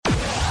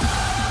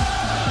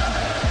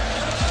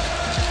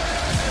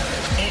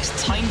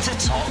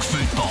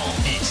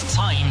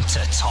to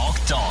talk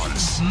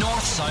Dons.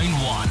 North Sound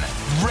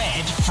 1,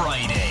 Red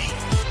Friday.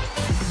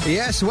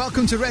 Yes,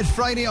 welcome to Red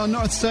Friday on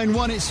North Sound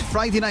 1. It's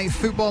Friday night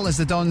football as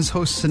the Dons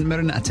host St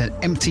Mirren at an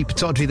empty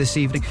Pittodrie this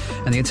evening,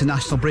 and the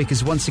international break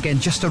is once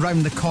again just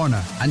around the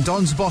corner. And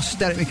Dons boss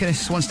Derek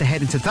McInnes wants to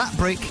head into that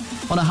break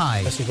on a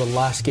high. This is our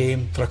last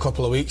game for a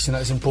couple of weeks, and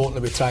it's important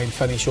that we try and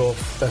finish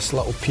off this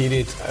little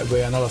period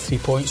with another 3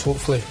 points,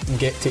 hopefully, and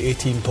get to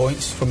 18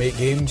 points from 8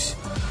 games.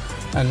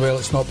 And while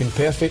it's not been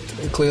perfect,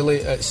 clearly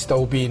it's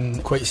still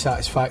been quite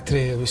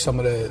satisfactory with some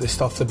of the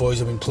stuff the boys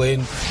have been playing.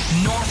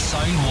 North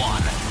Sound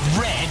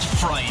 1, Red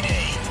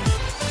Friday.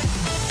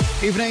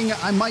 Evening,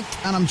 I'm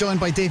Mike and I'm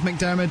joined by Dave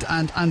Macdermid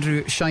and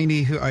Andrew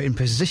Shinie, who are in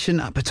position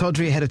at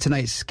Pittodrie ahead of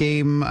tonight's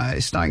game.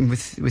 Starting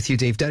with you,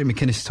 Dave. Derek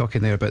McInnes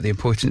talking there about the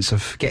importance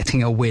of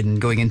getting a win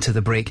going into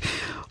the break.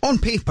 On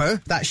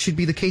paper, that should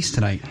be the case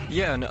tonight.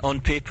 Yeah, and on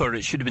paper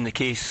it should have been the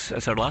case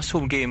as our last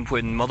home game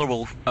when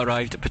Motherwell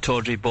arrived at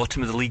Pittodrie,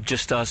 bottom of the league,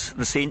 just as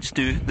the Saints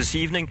do this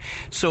evening.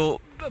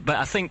 So, but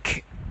I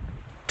think,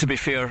 to be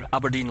fair,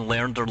 Aberdeen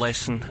learned their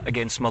lesson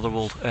against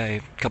Motherwell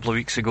a couple of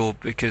weeks ago,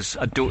 because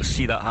I don't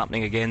see that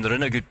happening again. They're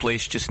in a good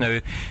place just now.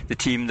 The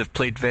team, they've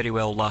played very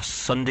well last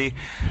Sunday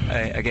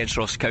against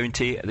Ross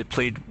County. They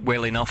played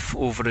well enough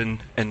over in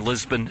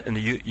Lisbon in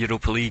the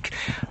Europa League,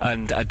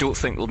 and I don't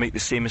think they'll make the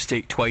same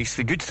mistake twice.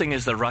 The good thing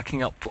is they're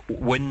racking up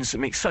wins. It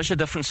makes such a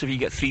difference if you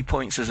get 3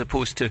 points as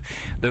opposed to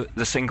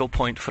the single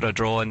point for a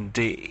draw, and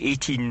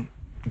 18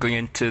 going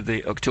into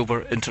the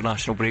October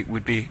international break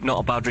would be not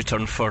a bad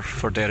return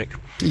for Derek.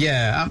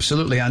 Yeah,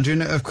 absolutely, Andrew.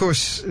 And of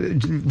course,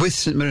 with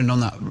St Mirren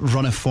on that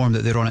run of form that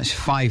they're on, it's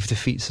 5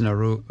 defeats in a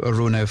row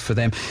now for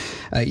them.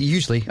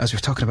 Usually, as we're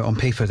talking about on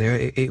paper there,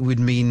 it would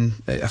mean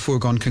a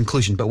foregone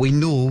conclusion, but we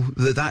know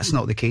that that's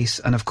not the case.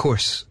 And of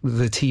course,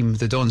 the team,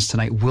 the Dons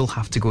tonight, will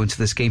have to go into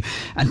this game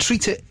and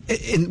treat it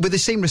with the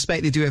same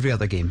respect they do every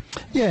other game.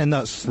 Yeah, and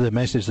that's the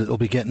message that they'll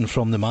be getting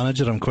from the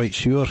manager. I'm quite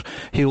sure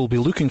he will be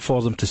looking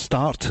for them to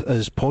start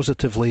as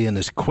positively and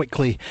as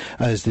quickly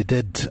as they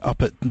did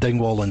up at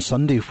Dingwall on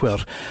Sunday, where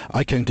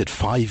I counted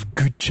 5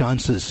 good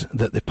chances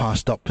that they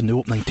passed up in the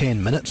opening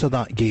 10 minutes of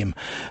that game.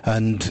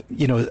 And,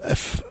 you know,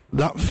 if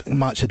that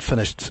match had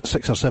finished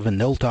 6 or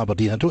 7-0 to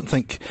Aberdeen, I don't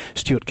think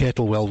Stuart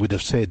Kettlewell would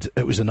have said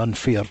it was an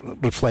unfair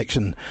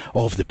reflection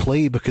of the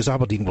play, because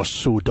Aberdeen were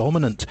so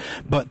dominant.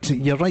 But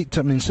you're right,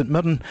 I mean, St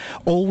Mirren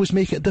always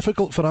make it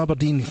difficult for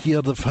Aberdeen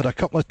here. They've had a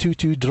couple of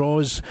 2-2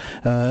 draws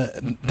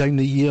down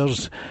the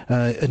years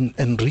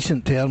in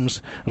recent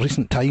times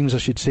I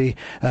should say,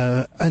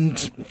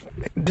 and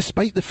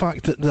despite the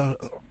fact that they're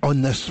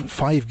on this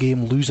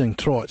 5-game losing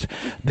trot,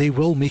 they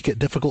will make it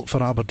difficult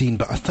for Aberdeen.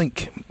 But I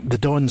think the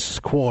Dons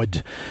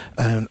squad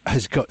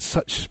has got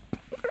such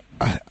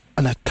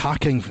an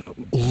attacking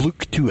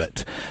look to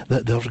it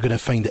that they're going to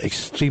find it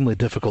extremely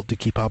difficult to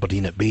keep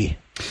Aberdeen at bay.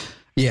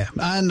 Yeah,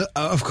 and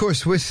of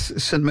course with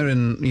St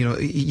Mirren, you know,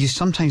 you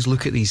sometimes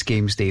look at these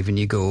games, Dave, and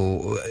you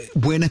go,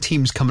 when a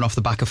team's coming off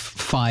the back of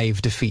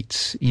 5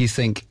 defeats, you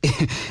think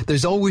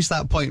there's always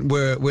that point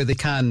where they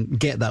can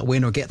get that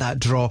win or get that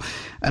draw,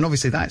 and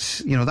obviously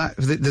that's, you know, that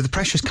the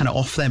pressure's kind of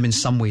off them in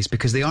some ways,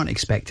 because they aren't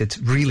expected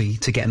really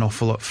to get an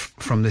awful lot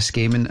from this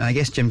game. And I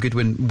guess Jim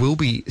Goodwin will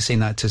be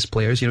saying that to his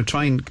players, you know,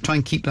 try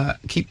and keep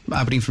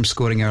Aberdeen from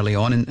scoring early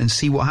on and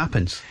see what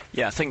happens.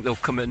 Yeah, I think they'll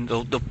come in,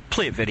 they'll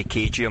play it very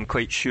cagey, I'm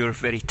quite sure,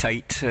 very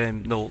tight.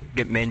 They'll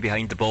get men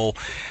behind the ball,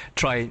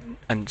 try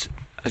and,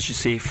 as you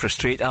say,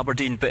 frustrate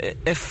Aberdeen. But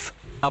if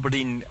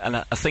Aberdeen, and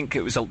I think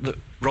it was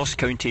Ross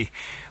County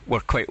were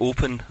quite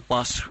open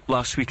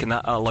last week, and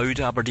that allowed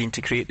Aberdeen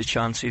to create the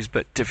chances.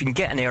 But if you can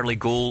get an early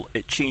goal,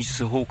 it changes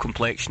the whole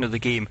complexion of the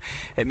game.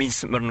 It means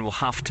St Mirren will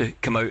have to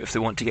come out if they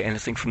want to get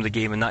anything from the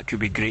game, and that could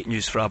be great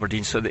news for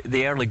Aberdeen. So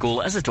the early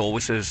goal, as it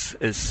always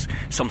is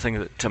something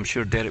that I'm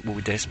sure Derek will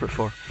be desperate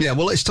for. Yeah,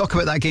 well, let's talk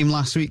about that game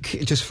last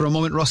week just for a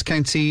moment. Ross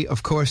County,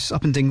 of course,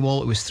 up in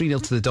Dingwall, it was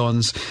 3-0 to the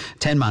Dons.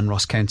 10-man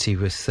Ross County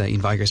with Ian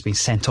Vigurs being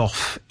sent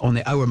off on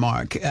the hour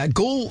mark.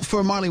 Goal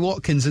for Marley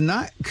Watkins, and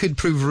that could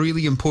prove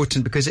really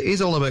important because it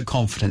is all about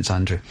confidence,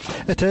 Andrew.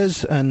 It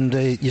is, and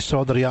you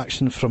saw the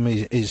reaction from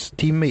his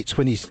teammates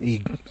when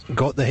he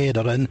got the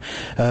header in,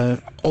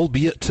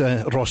 albeit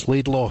Ross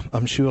Laidlaw,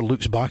 I'm sure,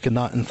 looks back on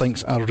that and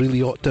thinks I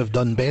really ought to have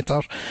done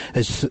better.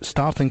 His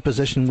starting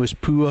position was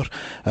poor.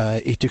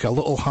 He took a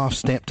little half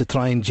step to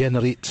try and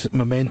generate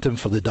momentum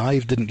for the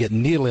dive, didn't get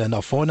nearly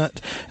enough on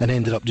it, and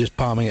ended up just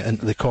palming it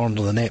into the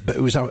corner of the net. But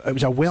it was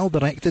a well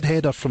directed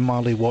header from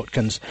Marley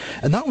Watkins,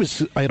 and that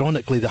was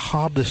ironically the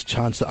hardest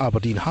chance that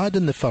Aberdeen had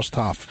in the first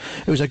half.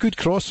 It was a good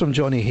cross from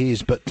Johnny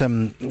Hayes, but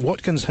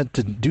Watkins had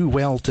to do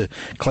well to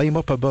climb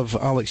up above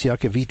Alex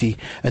Iacovitti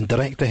and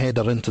direct the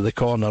header into the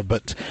corner.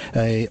 But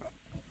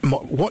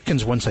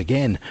Watkins once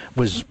again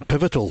was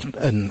pivotal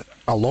in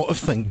a lot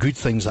of good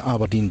things that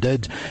Aberdeen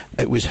did.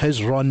 It was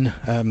his run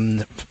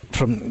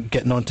from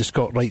getting on to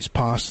Scott Wright's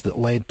pass that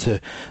led to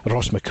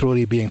Ross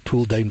McCrory being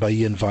pulled down by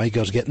Ian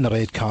Vigurs, getting the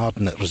red card,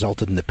 and it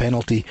resulted in the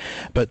penalty.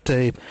 But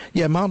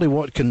Marley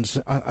Watkins,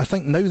 I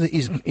think now that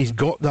he's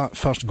got that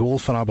first goal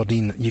for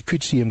Aberdeen, you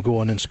could see him go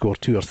on and score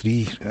 2 or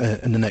 3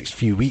 in the next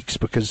few weeks,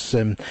 because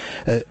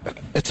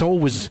it's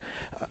always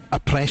a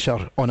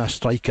pressure on a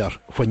striker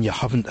when you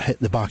haven't hit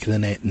the back of the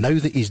net. Now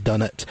that he's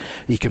done it,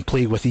 he can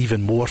play with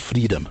even more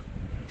freedom.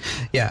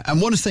 Yeah,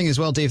 and one thing as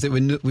well, Dave, that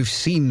we've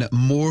seen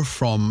more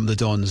from the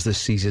Dons this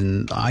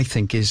season, I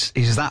think, is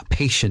that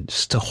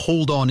patience to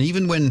hold on,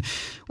 even when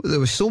there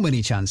were so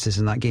many chances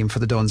in that game for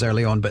the Dons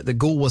early on, but the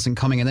goal wasn't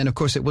coming. And then, of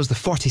course, it was the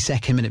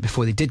 42nd minute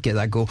before they did get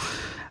that goal.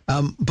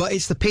 But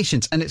it's the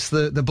patience and it's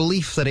the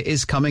belief that it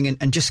is coming,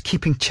 and just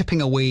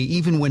chipping away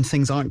even when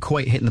things aren't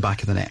quite hitting the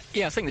back of the net.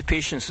 Yeah, I think the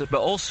patience,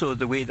 but also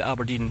the way that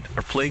Aberdeen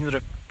are playing.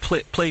 They're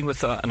playing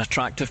with an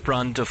attractive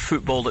brand of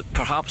football that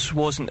perhaps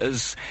wasn't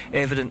as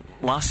evident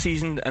last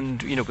season,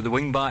 and with the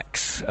wing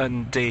backs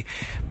and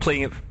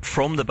playing it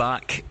from the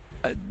back.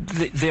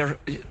 Their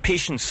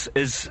patience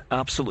is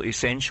absolutely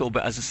essential,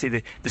 but as I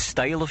say, the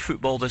style of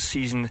football this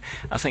season,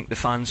 I think the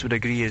fans would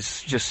agree,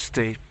 is just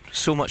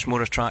so much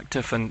more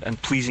attractive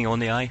and pleasing on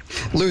the eye.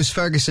 Lewis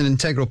Ferguson,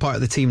 integral part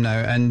of the team now,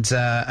 and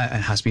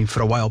it has been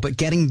for a while, but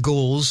getting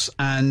goals.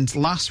 And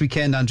last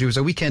weekend, Andrew, was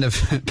a weekend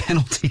of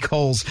penalty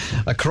calls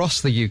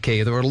across the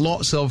UK. There were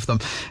lots of them.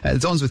 The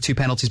Dons with 2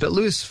 penalties, but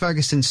Lewis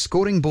Ferguson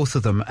scoring both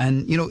of them.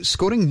 And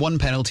scoring 1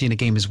 penalty in a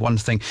game is one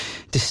thing.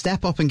 To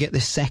step up and get the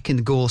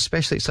second goal,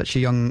 especially at such a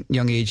young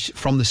age,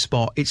 from the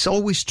spot, it's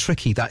always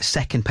tricky, that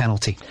second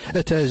penalty.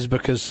 It is,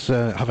 because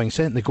having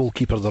sent the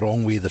goalkeeper the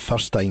wrong way the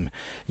first time,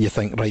 you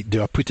think, right,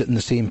 do I put it in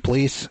the same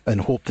place and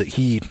hope that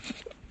he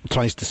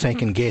tries to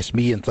second guess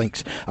me and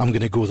thinks I'm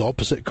going to go the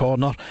opposite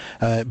corner,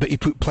 but he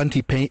put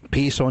plenty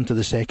pace onto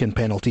the second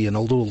penalty, and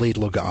although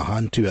Laidlaw got a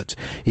hand to it,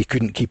 he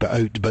couldn't keep it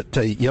out. But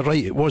you're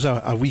right, it was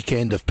a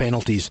weekend of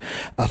penalties.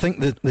 I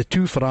think that the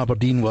 2 for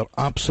Aberdeen were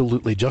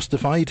absolutely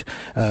justified.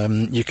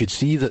 You could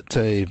see that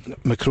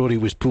McCrory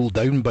was pulled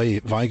down by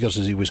Vigurs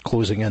as he was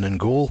closing in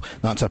goal.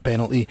 That's a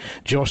penalty.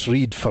 Josh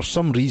Reid, for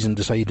some reason,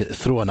 decided to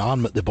throw an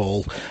arm at the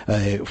ball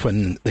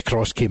when the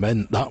cross came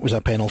in. That was a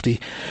penalty.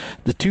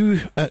 The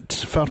 2 at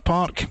Fir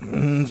Park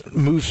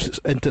moves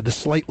into the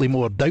slightly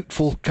more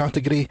doubtful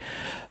category.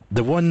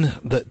 The one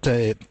that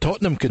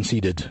Tottenham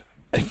conceded,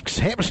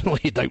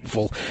 exceptionally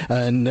doubtful,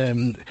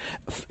 and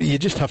you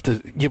just have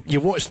to you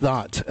watch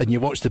that and you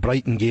watch the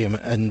Brighton game,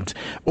 and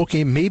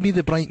okay, maybe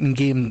the Brighton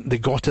game they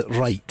got it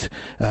right,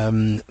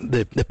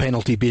 the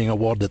penalty being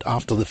awarded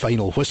after the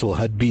final whistle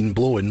had been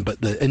blown,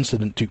 but the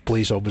incident took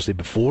place obviously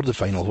before the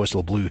final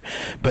whistle blew.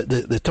 But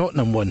the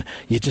Tottenham one,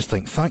 you just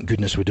think, thank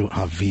goodness we don't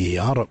have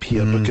VAR up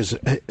here, because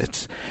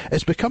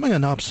it's becoming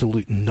an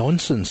absolute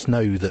nonsense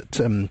now that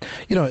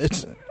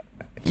it's.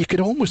 You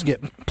could almost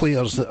get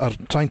players that are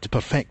trying to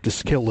perfect the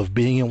skill of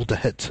being able to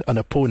hit an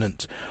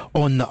opponent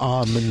on the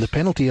arm in the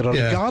penalty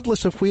area,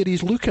 regardless of where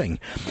he's looking.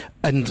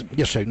 And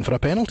you're shouting for a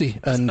penalty.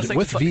 And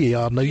with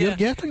VAR now, you're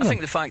getting them. I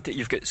think the fact that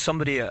you've got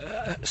somebody,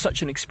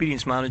 such an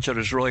experienced manager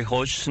as Roy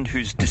Hodgson,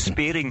 who's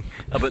despairing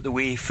about the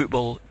way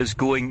football is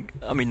going,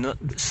 I mean,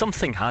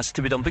 something has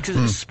to be done, because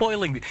it's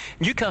spoiling.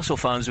 Newcastle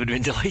fans would have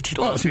been delighted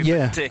last week,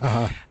 but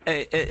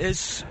it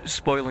is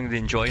spoiling the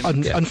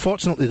enjoyment.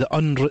 Unfortunately, the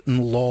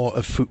unwritten law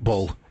of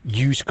football,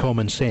 use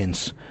common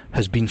sense,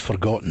 has been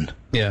forgotten.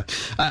 Yeah,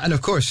 and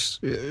of course,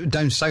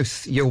 down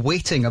south, you're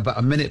waiting about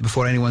a minute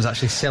before anyone's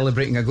actually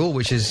celebrating a goal,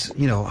 which is,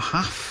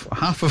 half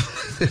of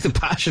the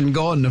passion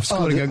gone of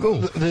scoring a goal.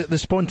 The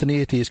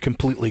spontaneity is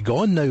completely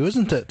gone now,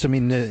 isn't it? I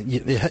mean, you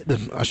hit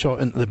a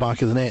shot into the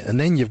back of the net, and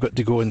then you've got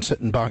to go and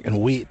sit back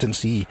and wait and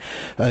see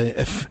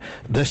if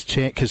this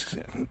check is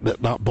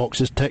that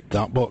box is ticked,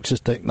 that box is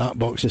ticked, that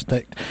box is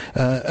ticked,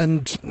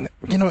 and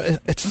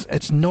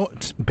it's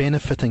not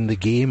benefiting the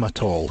game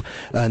at all.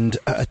 And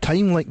at a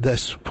time like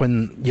this,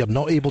 when you're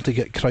not able to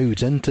get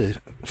crowds into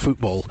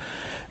football,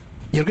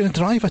 you're going to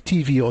drive a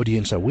TV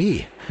audience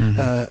away,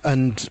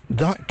 and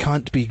that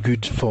can't be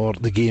good for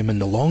the game in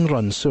the long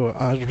run. So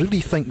I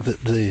really think that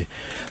the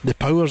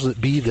powers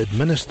that be, the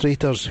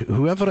administrators,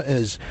 whoever it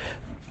is,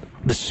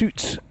 the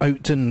suits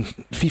out in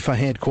FIFA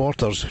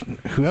headquarters,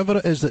 whoever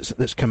it is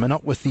that's coming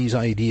up with these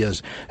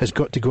ideas, has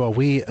got to go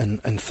away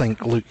and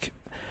think, look,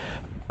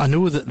 I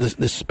know that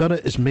the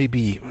spirit is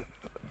maybe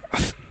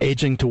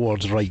edging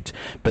towards right,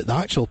 but the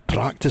actual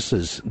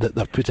practices that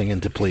they're putting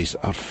into place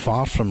are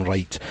far from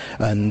right,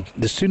 and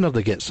the sooner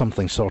they get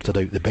something sorted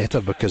out, the better,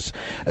 because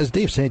as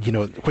Dave said,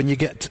 when you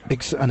get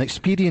an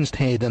experienced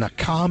head and a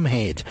calm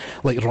head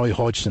like Roy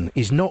Hodgson,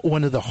 he's not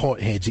one of the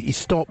hotheads. He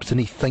stops and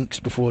he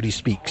thinks before he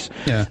speaks,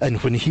 and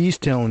when he's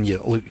telling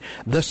you, look,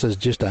 this is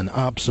just an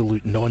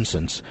absolute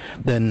nonsense,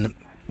 then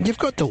you've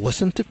got to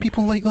listen to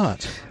people like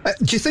that.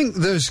 Do you think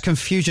there's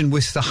confusion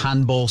with the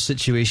handball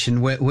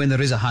situation when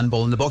there is a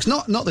handball in the box?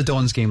 Not the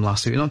Dons game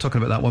last week, we're not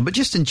talking about that one, but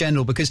just in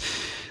general, because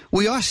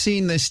we are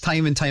seeing this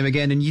time and time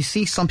again, and you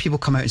see some people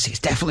come out and say it's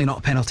definitely not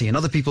a penalty, and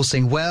other people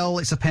saying, well,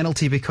 it's a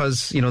penalty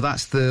because,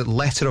 that's the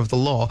letter of the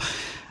law.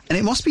 And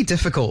it must be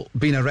difficult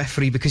being a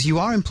referee, because you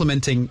are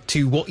implementing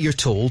to what you're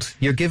told,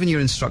 you're given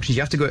your instructions,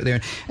 you have to go out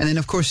there, and then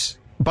of course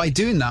by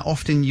doing that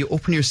often you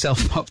open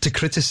yourself up to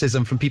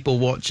criticism from people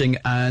watching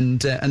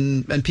and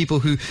people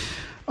who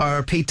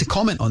are paid to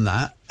comment on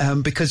that,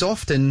 because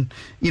often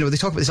they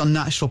talk about this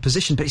unnatural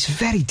position, but it's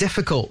very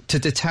difficult to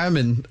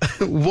determine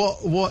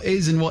what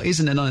is and what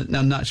isn't an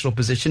unnatural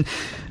position.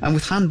 And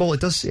with handball,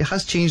 it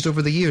has changed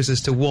over the years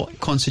as to what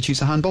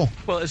constitutes a handball.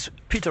 Well, as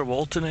Peter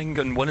Waltoning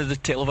on one of the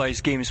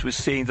televised games was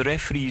saying, the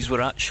referees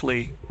were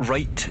actually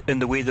right in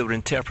the way they were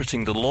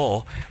interpreting the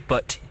law,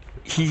 but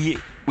he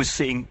was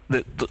saying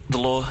that the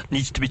law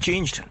needs to be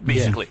changed,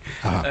 basically.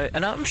 Yeah.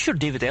 And I'm sure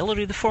David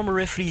Ellery, the former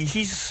referee,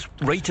 he's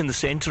right in the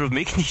centre of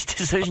making these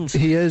decisions.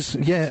 He is,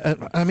 yeah.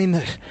 I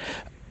mean,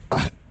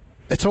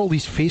 it's all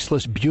these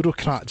faceless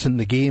bureaucrats in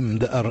the game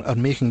that are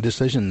making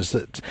decisions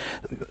that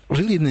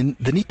really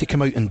they need to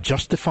come out and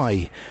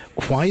justify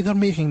why they're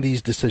making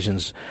these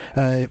decisions.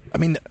 I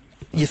mean,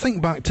 you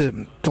think back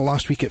to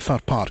last week at Fir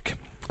Park.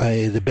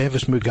 The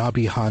Bevis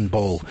Mugabe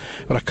handball,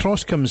 where a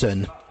cross comes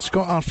in,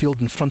 Scott Arfield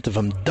in front of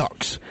him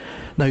ducks.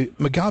 Now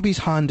Mugabe's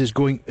hand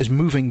is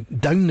moving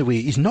down the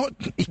way.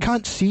 He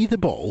can't see the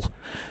ball,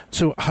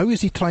 so how is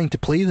he trying to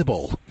play the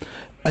ball?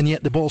 And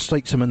yet the ball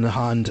strikes him in the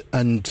hand,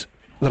 and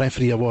the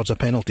referee awards a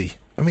penalty.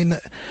 I mean,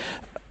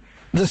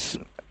 this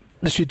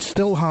should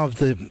still have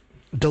the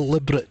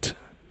deliberate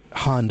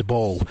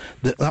handball.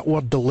 That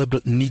word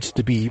deliberate needs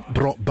to be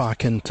brought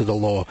back into the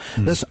law.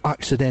 This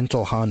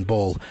accidental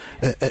handball,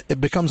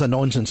 it becomes a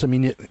nonsense. I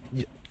mean,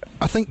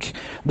 I think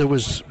there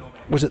was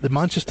it the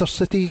Manchester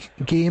City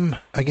game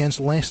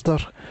against Leicester?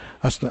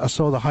 I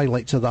saw the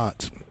highlights of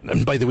that.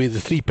 And by the way, the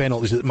 3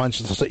 penalties that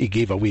Manchester City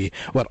gave away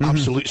were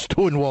absolute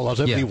stonewallers,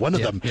 every one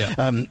of them.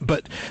 Yeah.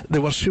 But they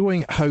were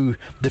showing how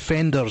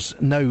defenders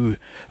now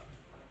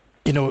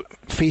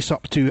face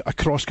up to a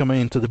cross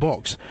coming into the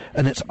box,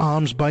 and it's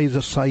arms by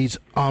their sides,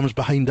 arms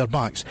behind their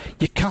backs.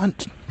 You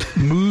can't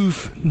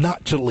move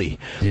naturally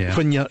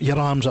when your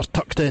arms are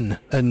tucked in,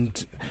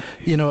 and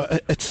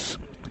it's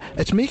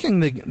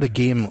making the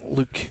game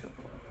look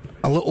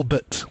a little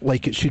bit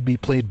like it should be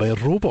played by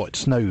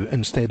robots now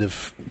instead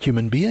of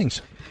human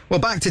beings. Well,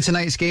 back to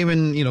tonight's game,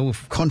 and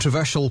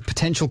controversial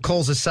potential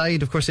calls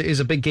aside, of course it is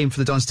a big game for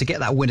the Dons to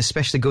get that win,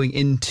 especially going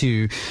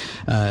into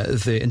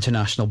the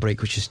international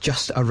break, which is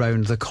just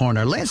around the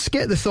corner. Let's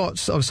get the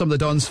thoughts of some of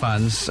the Dons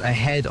fans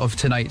ahead of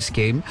tonight's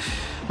game.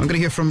 I'm going to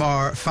hear from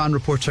our fan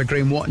reporter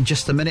Graham Watt in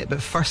just a minute,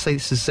 but firstly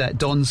this is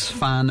Dons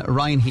fan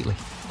Ryan Heatley.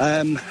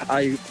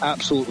 I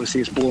absolutely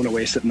see us blown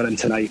away St Mirren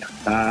tonight.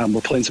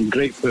 We're playing some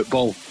great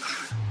football.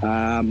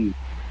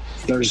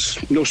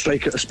 There's no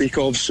striker to speak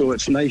of, so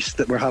it's nice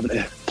that we're having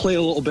to play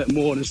a little bit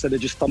more instead of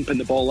just thumping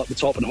the ball up the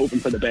top and hoping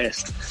for the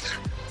best.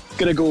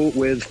 Going to go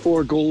with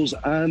 4 goals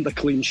and a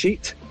clean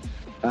sheet.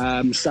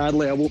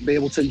 Sadly, I won't be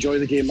able to enjoy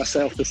the game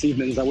myself this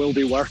evening as I will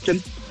be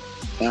working.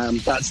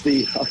 That's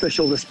the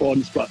official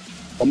response, but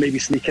I'll maybe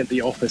sneak into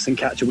the office and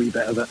catch a wee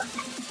bit of it.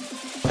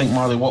 I think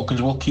Marley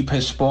Watkins will keep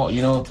his spot.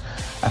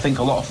 I think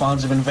a lot of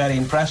fans have been very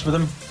impressed with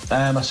him,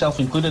 myself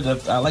included.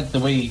 I like the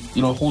way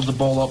he holds the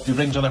ball up, he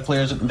brings other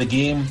players into the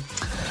game.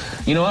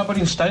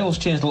 Aberdeen's style's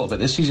changed a little bit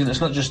this season. It's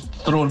not just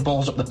throwing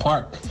balls up the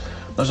park.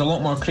 There's a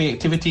lot more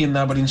creativity in the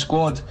Aberdeen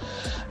squad.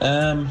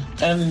 And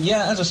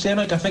as I say,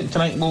 Mike, I think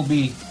tonight will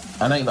be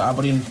a night that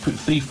Aberdeen put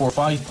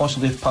 3-4-5,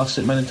 possibly past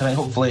St Mirren tonight.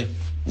 Hopefully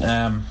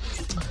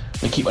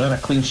they keep it in a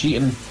clean sheet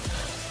and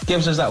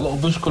gives us that little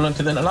boost going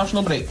into the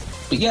international break.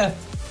 But yeah,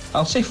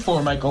 I'll say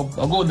 4, Mike. I'll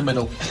go in the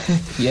middle.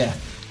 Yeah.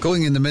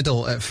 Going in the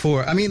middle at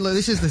 4. I mean, look,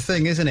 this is the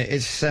thing, isn't it?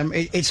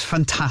 It's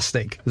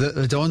fantastic that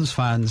the Dons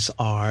fans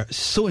are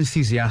so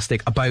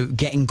enthusiastic about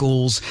getting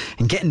goals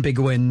and getting big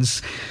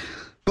wins.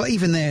 But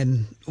even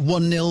then,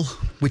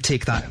 1-0, we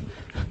take that.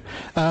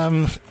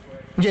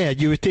 Yeah,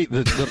 you would take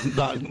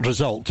that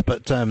result,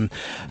 but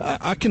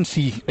I can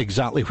see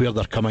exactly where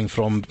they're coming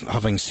from,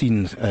 having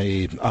seen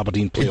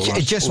Aberdeen play last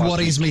week. It just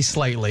worries me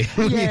slightly.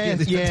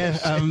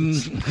 Yeah.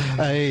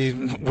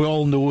 We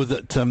all know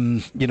that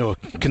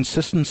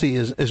consistency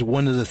is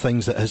one of the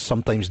things that has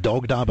sometimes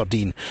dogged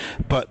Aberdeen.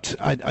 But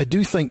I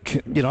do think,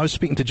 I was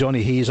speaking to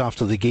Johnny Hayes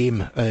after the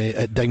game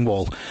at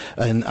Dingwall,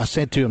 and I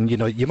said to him,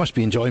 you must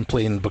be enjoying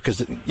playing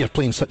because you're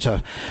playing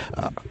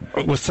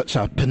with such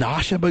a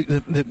panache about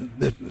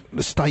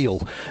the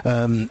style,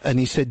 and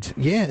he said,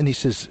 and he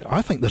says,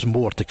 I think there's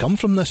more to come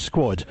from this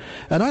squad,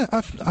 and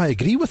I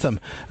agree with him.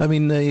 I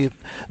mean, the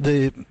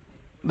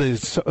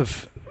sort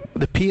of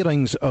the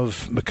pairings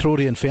of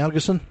McCrory and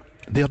Ferguson,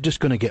 they're just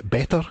going to get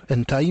better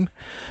in time.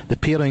 The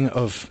pairing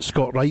of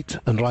Scott Wright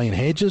and Ryan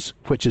Hedges,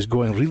 which is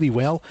going really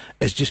well,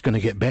 is just going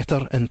to get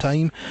better in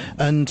time.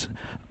 And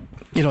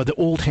the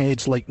old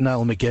heads like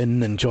Niall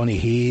McGinn and Johnny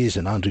Hayes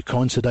and Andrew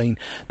Considine,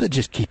 they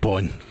just keep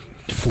on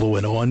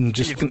flowing on.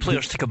 Just you've got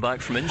players to come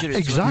back from injuries.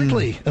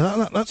 Exactly.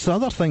 That's the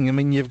other thing. I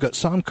mean, you've got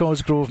Sam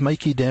Cosgrove,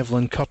 Mikey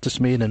Devlin, Curtis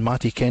Main and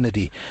Matty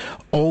Kennedy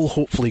all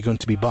hopefully going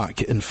to be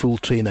back in full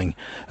training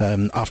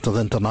after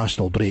the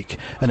international break,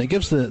 and it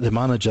gives the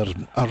manager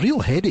a real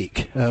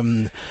headache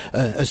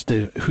as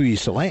to who he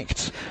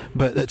selects.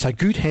 But it's a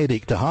good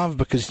headache to have,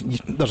 because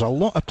there's a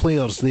lot of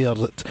players there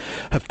that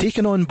have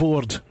taken on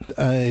board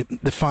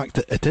the fact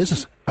that it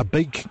is a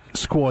big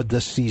squad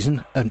this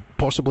season, and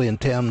possibly in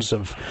terms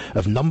of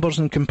numbers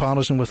in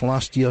comparison with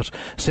last year,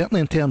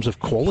 certainly in terms of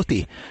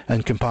quality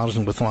in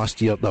comparison with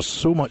last year. There's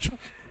so much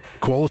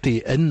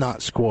quality in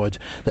that squad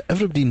that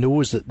everybody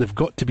knows that they've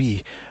got to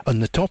be on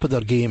the top of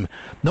their game,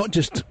 not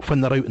just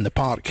when they're out in the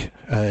park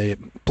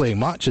playing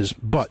matches,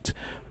 but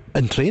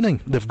in training.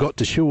 They've got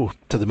to show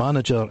to the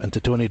manager and to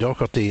Tony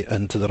Docherty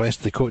and to the rest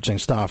of the coaching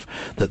staff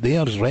that they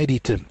are ready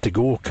to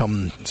go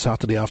come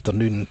Saturday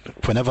afternoon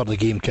whenever the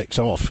game kicks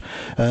off,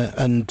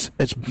 and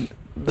it's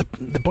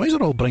the boys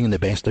are all bringing the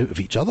best out of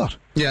each other.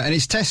 Yeah, and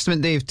it's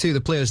testament, Dave, to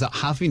the players that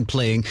have been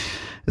playing,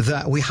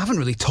 that we haven't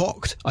really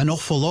talked an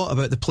awful lot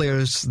about the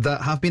players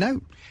that have been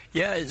out.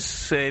 Yeah,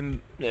 it's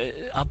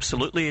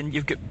absolutely, and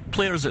you've got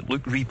players that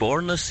look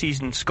reborn this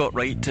season. Scott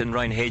Wright and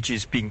Ryan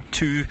Hedges being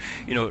two.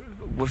 You know,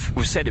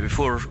 we've said it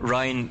before.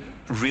 Ryan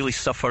really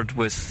suffered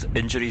with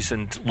injuries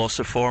and loss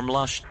of form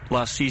last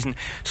season.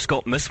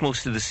 Scott missed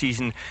most of the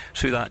season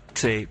through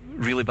that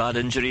really bad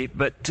injury,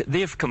 but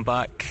they've come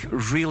back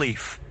really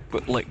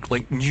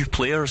like new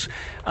players,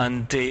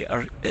 and they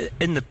are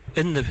in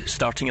the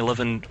starting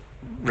 11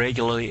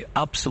 regularly,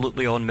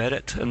 absolutely on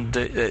merit, and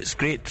it's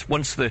great.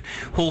 Once the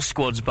whole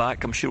squad's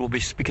back, I'm sure we'll be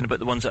speaking about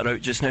the ones that are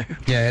out just now.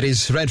 Yeah, it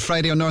is Red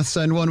Friday on North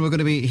Sound 1. We're going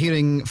to be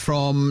hearing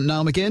from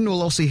Niall McGinn.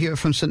 We'll also hear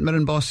from St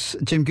Mirren boss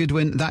Jim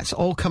Goodwin. That's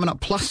all coming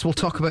up. Plus we'll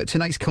talk about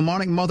tonight's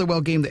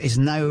Kilmarnock-Motherwell game that is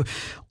now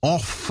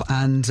off,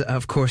 and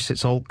of course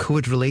it's all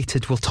COVID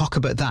related. We'll talk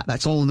about that.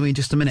 That's all on the way in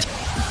just a minute.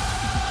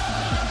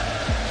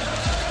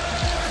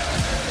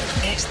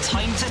 It's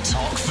time to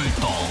talk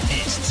football.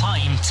 It's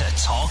time to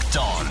talk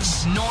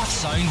Dons. North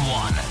Sound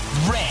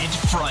 1, Red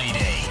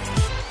Friday.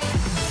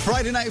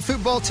 Friday night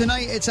football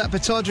tonight. It's at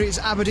Pittodrie. It's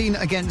Aberdeen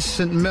against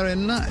St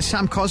Mirren.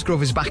 Sam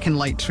Cosgrove is back in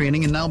light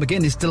training, and Niall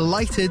McGinn is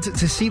delighted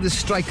to see the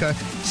striker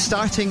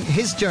starting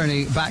his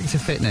journey back to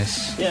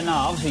fitness. Yeah, no,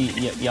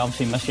 obviously you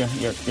obviously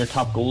miss your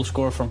top goal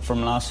scorer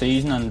from last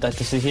season, and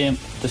to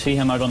see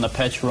him out on the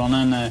pitch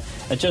running,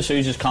 it just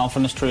oozes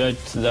confidence throughout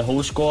the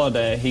whole squad.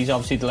 He's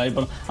obviously delighted,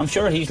 but I'm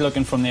sure he's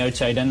looking from the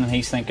outside in, and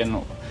he's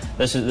thinking,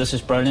 this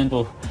is brilliant.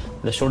 Well,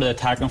 the sort of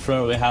attacking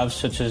flair we have,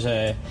 such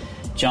as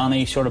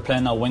Johnny sort of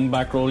playing that wing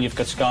back role. You've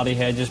got Scotty,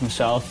 Hedges,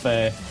 myself,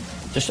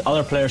 just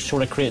other players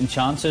sort of creating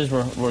chances.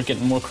 We're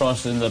getting more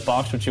crosses into the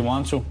box, which you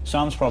want. So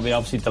Sam's probably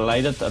obviously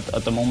delighted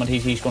at the moment.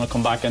 He's going to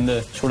come back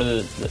into sort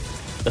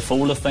of the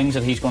fold of things,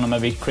 that he's going to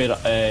maybe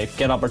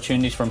get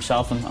opportunities for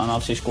himself and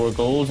obviously score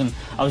goals. And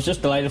I was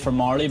just delighted for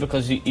Marley,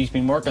 because he's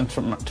been working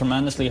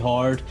tremendously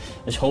hard.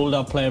 His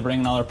hold-up play,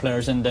 bringing other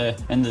players into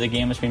the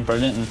game, has been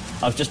brilliant, and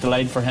I was just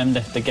delighted for him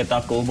to get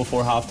that goal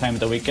before half-time at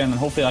the weekend, and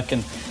hopefully that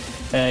can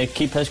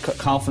keep his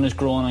confidence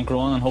growing,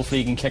 and hopefully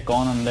he can kick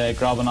on and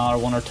grab another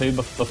one or two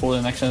before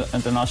the next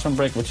international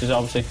break, which is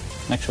obviously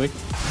next week.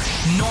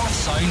 North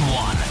Sound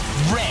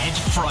 1, Red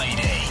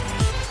Friday.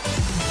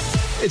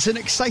 It's an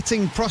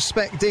exciting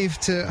prospect, Dave,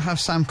 to have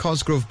Sam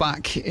Cosgrove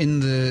back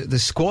in the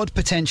squad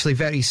potentially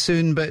very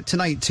soon, but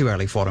tonight too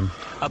early for him.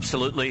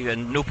 Absolutely,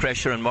 and no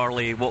pressure on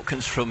Marley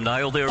Watkins from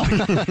Niall there,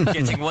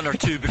 getting one or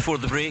two before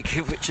the break,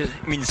 which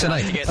means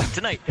tonight to get them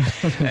tonight.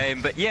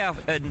 But yeah,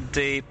 and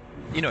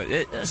you know,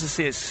 as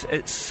I say,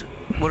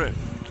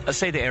 I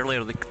said it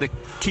earlier, the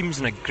team's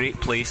in a great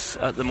place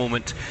at the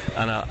moment,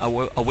 and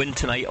a win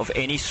tonight of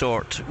any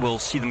sort will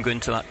see them go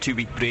into that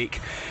 2-week break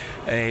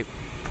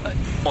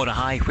on a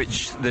high,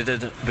 which they did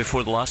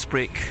before the last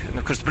break. And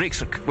of course,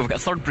 we've got a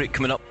third break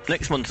coming up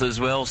next month as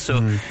well,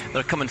 so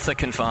they're coming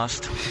thick and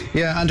fast.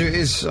 Yeah, Andrew, it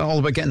is all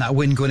about getting that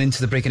win going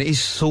into the break, and it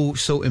is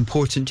so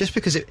important, just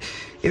because it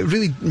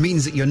really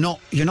means that you're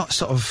not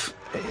sort of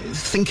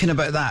thinking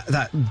about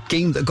that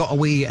game that got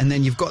away, and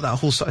then you've got that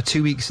whole sort of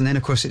 2 weeks, and then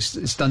of course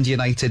it's Dundee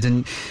United,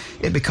 and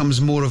it becomes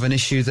more of an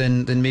issue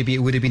than maybe it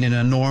would have been in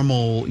a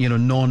normal, you know,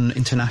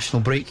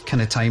 non-international break kind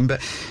of time.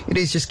 But it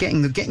is just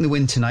getting the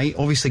win tonight.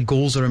 Obviously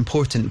goals are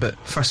important, but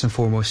first and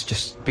foremost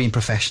just being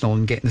professional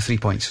and getting the 3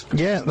 points.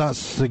 Yeah,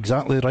 that's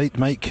exactly right,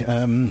 Mike.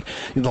 The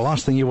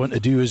last thing you want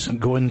to do is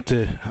go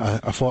into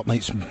a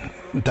fortnight's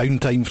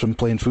downtime from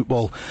playing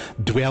football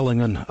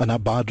dwelling on a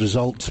bad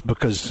result,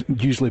 because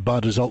usually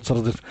bad results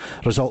are the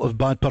result of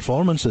bad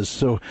performances.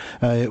 So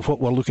what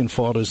we're looking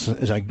for is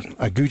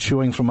a good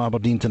showing from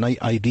Aberdeen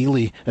tonight,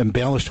 ideally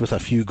embellished with a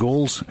few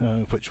goals,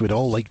 which we'd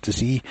all like to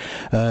see,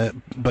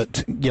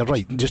 but you're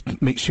right,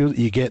 just make sure that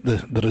you get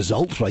the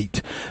result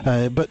right.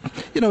 But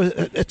you know,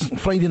 it's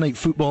Friday night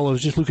football. I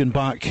was just looking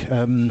back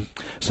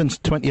since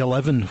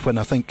 2011, when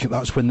I think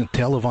that's when the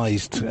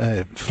televised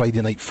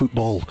Friday night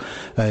football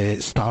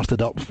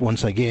started up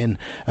once again.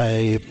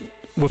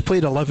 we've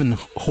played 11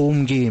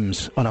 home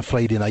games on a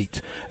Friday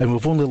night, and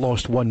we've only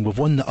lost one. We've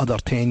won the other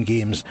 10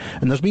 games,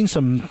 and there's been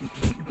some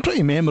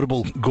pretty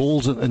memorable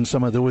goals in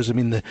some of those. I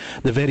mean, the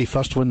very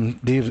first one,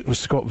 Dave, was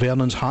Scott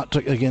Vernon's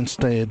hat-trick against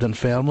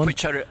Dunfermline.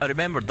 Which I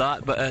remembered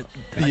that, but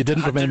you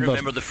didn't remember. I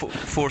didn't remember the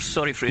fourth.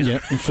 Sorry, Fraser. Yeah,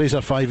 Fraser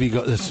Fyvie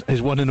got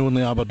his one and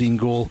only Aberdeen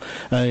goal.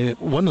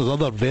 One of the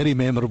other very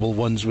memorable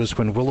ones was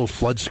when Willow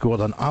Flood scored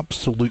an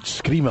absolute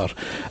screamer,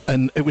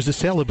 and it was the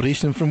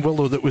celebration from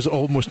Willow that was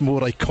almost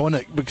more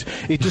iconic, because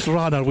he just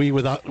ran away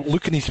with that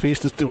look in his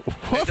face as to,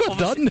 what have I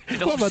done?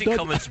 It obviously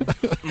come as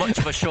much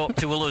of a shock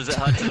to Willow as it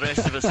had to the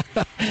rest of us.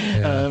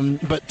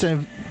 But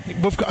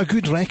we've got a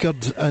good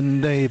record,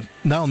 and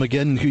Niall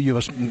McGinn, who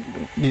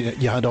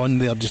you had on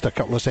there just a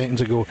couple of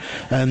seconds ago,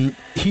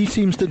 he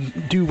seems to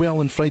do well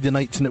on Friday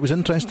nights, and it was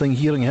interesting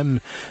hearing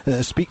him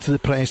speak to the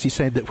press. He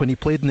said that when he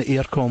played in the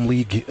Aircom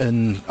League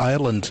in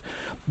Ireland,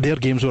 their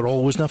games were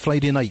always on a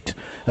Friday night,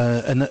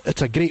 and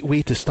it's a great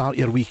way to start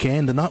your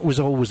weekend, and that was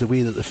always the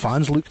way that the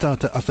fans looked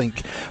at it, I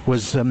think,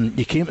 was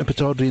you came to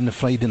Pittodrie on the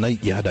Friday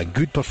night, you had a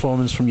good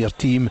performance from your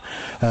team,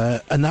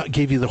 and that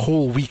gave you the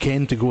whole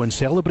weekend to go and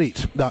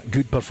celebrate that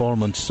good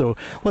performance. So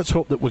let's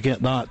hope that we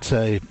get that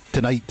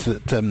tonight,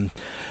 that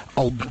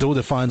although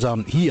the fans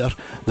aren't here,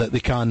 that they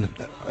can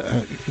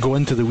go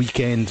into the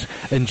weekend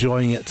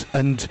enjoying it.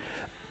 And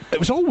it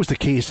was always the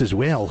case as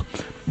well,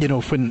 you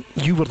know, when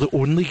you were the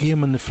only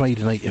game on the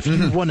Friday night, if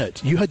you won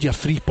it, you had your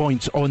 3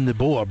 points on the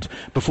board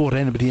before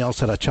anybody else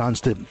had a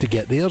chance to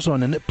get theirs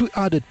on, and it put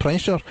added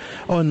pressure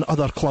on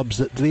other clubs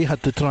that they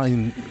had to try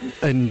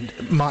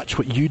and match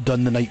what you'd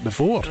done the night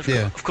before.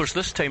 Of course,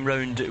 this time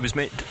round it was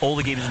meant all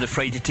the games on the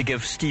Friday to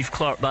give Steve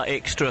Clarke that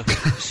extra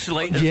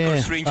slight. Of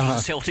course, Rangers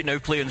and Celtic now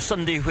play on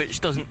Sunday, which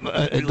doesn't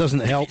it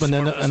doesn't help, and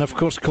of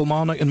course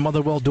Kilmarnock and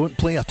Motherwell don't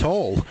play at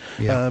all.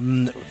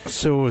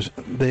 So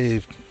the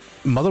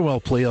Motherwell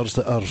players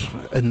that are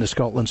in the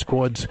Scotland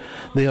squads,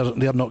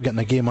 they're not getting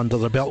a game under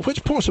their belt,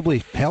 which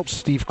possibly helps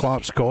Steve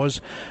Clarke's cause,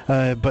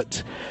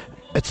 but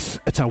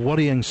it's a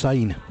worrying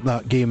sign,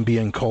 that game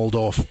being called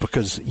off,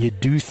 because you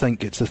do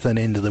think it's the thin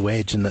end of the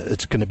wedge, and that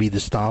it's going to be the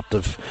start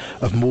of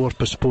more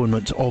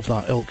postponements of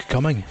that ilk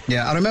coming.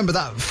 Yeah, I remember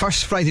that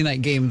first Friday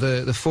night game,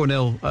 the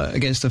 4-0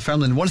 against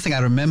Dunfermline. One thing I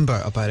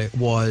remember about it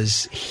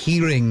was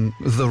hearing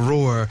the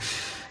roar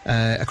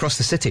across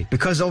the city,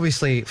 because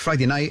obviously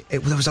Friday night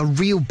there was a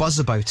real buzz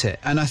about it,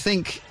 and I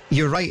think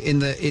you're right in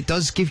that it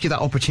does give you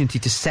that opportunity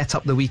to set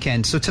up the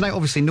weekend. So tonight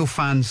obviously no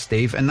fans,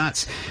 Dave, and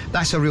that's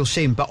a real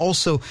shame, but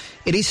also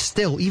it is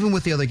still, even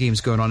with the other games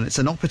going on, it's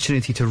an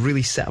opportunity to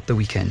really set up the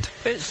weekend.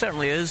 It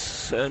certainly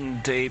is,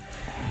 and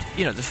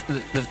you know,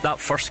 that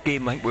first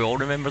game, I think we all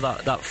remember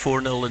that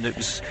 4-0,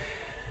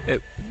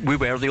 and we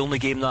were the only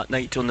game that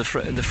night on the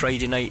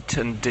Friday night,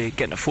 and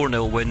getting a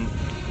 4-0 win,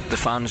 the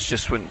fans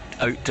just went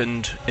out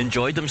and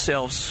enjoyed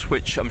themselves,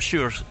 which I'm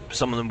sure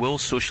some of them will,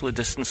 socially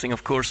distancing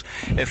of course,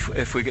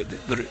 if we get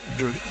the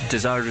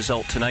desired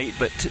result tonight.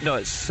 But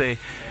no,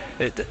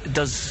 it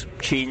does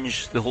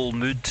change the whole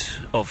mood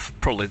of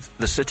probably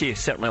the city,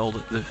 certainly all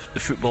the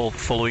football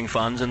following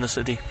fans in the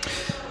city.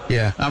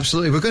 Yeah,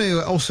 absolutely. We're going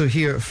to also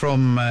hear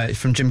from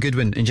Jim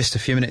Goodwin in just a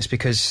few minutes,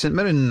 because St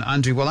Mirren,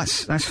 Andrew, well,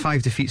 that's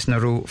 5 defeats in a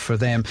row for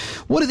them.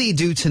 What do they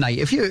do tonight?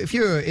 If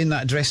you're in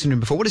that dressing room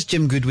before, what does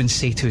Jim Goodwin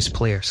say to his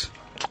players?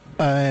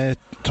 Try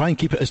and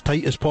keep it as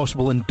tight as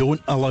possible, and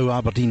don't allow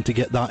Aberdeen to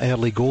get that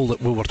early goal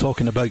that we were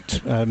talking about,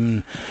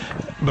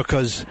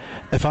 because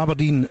if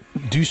Aberdeen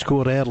do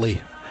score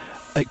early,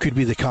 it could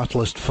be the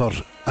catalyst for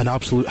an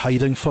absolute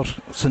hiding for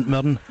St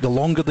Mirren. The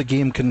longer the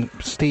game can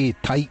stay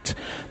tight,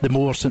 the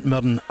more St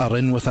Mirren are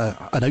in with an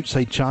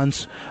outside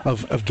chance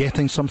of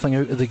getting something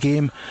out of the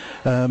game.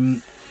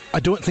 I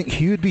don't think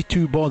he would be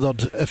too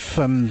bothered if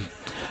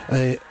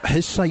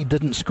his side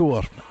didn't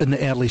score in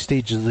the early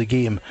stages of the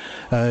game,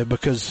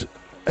 because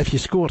if you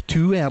score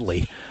too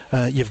early,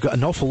 you've got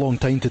an awful long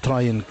time to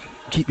try and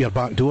keep your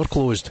back door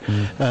closed,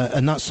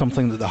 and that's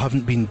something that they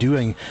haven't been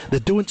doing. They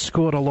don't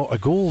score a lot of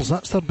goals,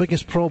 that's their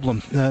biggest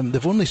problem.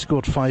 They've only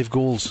scored 5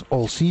 goals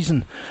all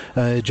season.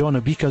 John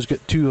Obika's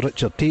got 2,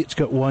 Richard Tate's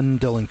got 1,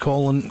 Dylan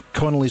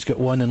Connolly's got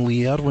 1, and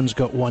Lee Irwin's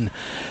got 1,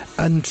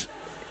 and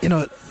you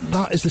know,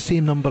 that is the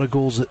same number of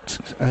goals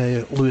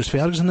that Lewis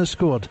Ferguson has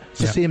scored.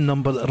 It's the same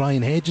number that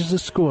Ryan Hedges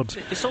has scored.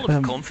 It's all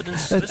about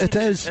confidence. It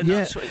is,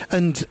 yeah.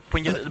 And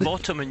when you're at the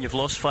bottom and you've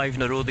lost 5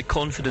 in a row, the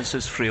confidence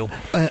is frail.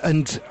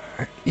 And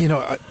you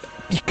know,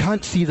 you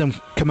can't see them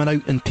coming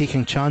out and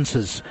taking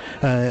chances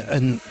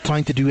and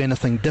trying to do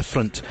anything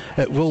different.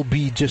 It will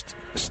be just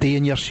stay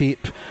in your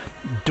shape,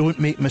 don't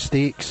make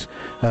mistakes.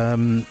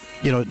 You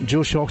know,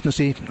 Joe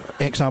Shaughnessy,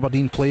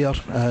 ex-Aberdeen player,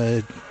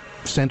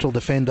 central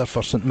defender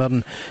for St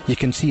Mirren, you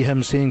can see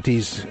him saying to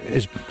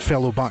his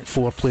fellow back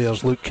 4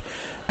 players, look,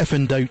 if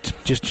in doubt,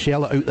 just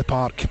shell it out the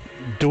park,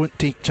 don't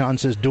take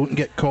chances, don't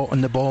get caught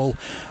on the ball.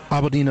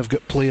 Aberdeen have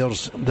got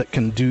players that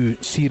can do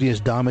serious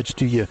damage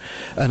to you,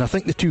 and I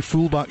think the two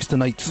fullbacks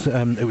tonight,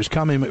 it was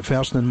Cammy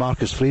McPherson and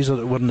Marcus Fraser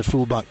that were in the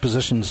fullback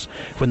positions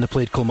when they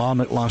played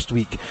Kilmarnock last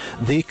week.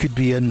 They could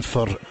be in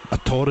for a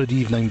torrid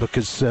evening,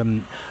 because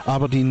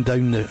Aberdeen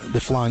down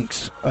the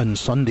flanks on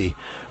Sunday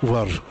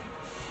were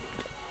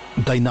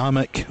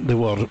dynamic, they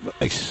were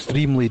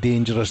extremely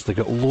dangerous, they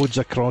got loads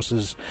of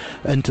crosses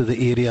into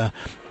the area,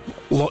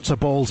 lots of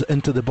balls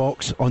into the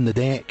box on the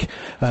deck,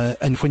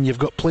 and when you've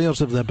got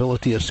players of the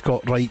ability of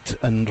Scott Wright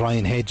and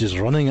Ryan Hedges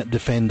running at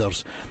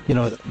defenders, you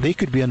know, they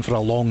could be in for a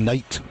long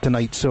night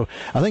tonight. So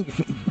I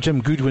think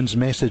Jim Goodwin's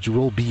message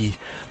will be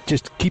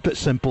just keep it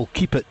simple,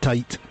 keep it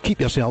tight, keep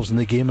yourselves in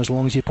the game as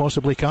long as you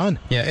possibly can.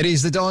 Yeah, it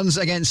is the Dons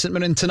against St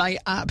Mirren tonight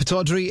at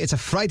Pittodrie. It's a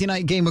Friday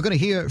night game. We're going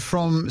to hear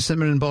from St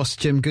Mirren boss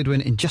Jim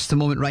Goodwin in just a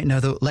moment. Right now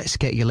though, let's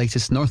get your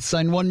latest North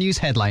Sound 1 news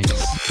headlines.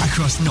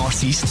 Across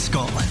North East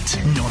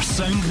Scotland, North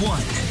Sound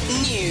 1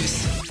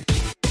 News.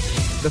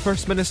 The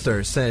First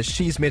Minister says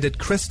she's made it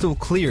crystal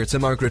clear to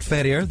Margaret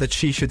Ferrier that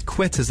she should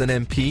quit as an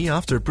MP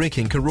after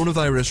breaking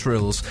coronavirus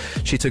rules.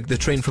 She took the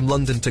train from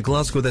London to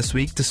Glasgow this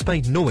week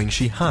despite knowing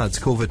she had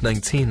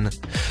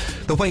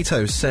COVID-19. The White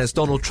House says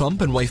Donald Trump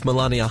and wife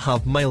Melania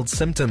have mild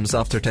symptoms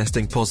after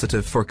testing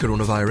positive for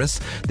coronavirus.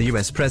 The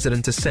US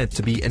President is said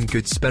to be in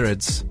good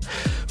spirits.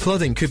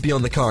 Flooding could be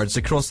on the cards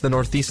across the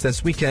northeast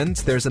this weekend.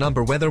 There's an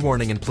amber weather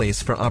warning in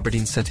place for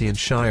Aberdeen City and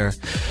Shire.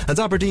 And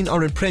Aberdeen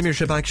are in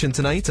Premiership action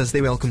tonight as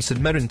they welcome St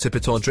Mirren to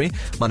Pittodrie.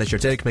 Manager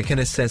Derek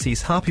McInnes says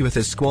he's happy with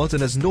his squad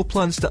and has no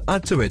plans to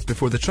add to it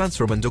before the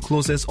transfer window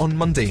closes on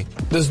Monday.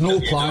 There's no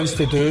plans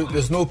to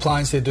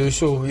do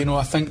so. You know,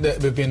 I think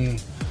that we've been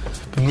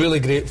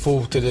really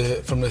grateful to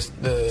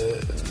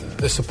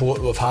the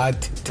support we've had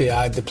to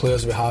add the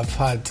players we have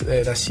had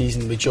this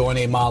season with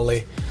Johnny,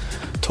 Marley,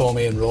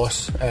 Tommy and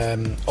Ross.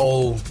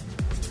 All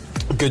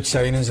good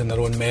signings in their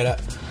own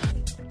merit.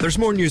 There's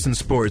more news and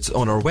sports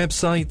on our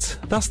website.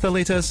 That's the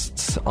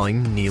latest.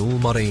 I'm Neil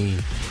Murray.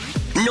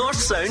 North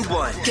Sound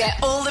 1. Get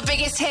all the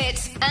biggest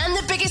hits and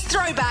the biggest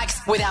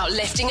throwbacks without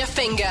lifting a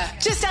finger.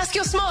 Just ask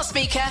your smart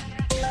speaker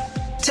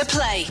to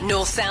play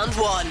North Sound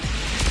 1.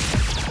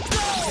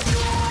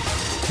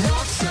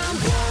 North Sound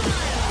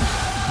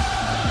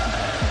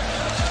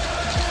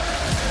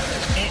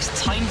 1.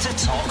 It's time to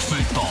talk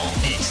football.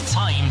 It's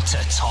time to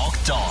talk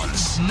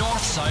Dons.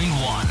 North Sound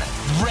 1.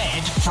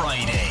 Red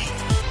Friday.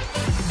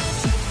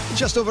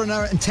 Just over an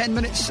hour and 10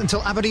 minutes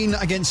until Aberdeen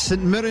against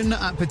St Mirren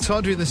at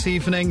Pittodrie this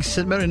evening.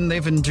 St Mirren,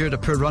 they've endured a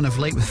poor run of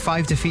late with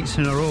 5 defeats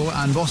in a row,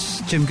 and boss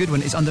Jim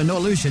Goodwin is under no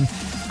illusion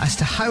as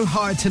to how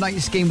hard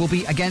tonight's game will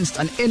be against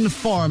an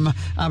in-form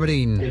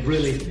Aberdeen. They've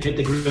really hit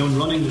the ground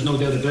running, there's no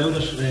doubt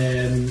about it.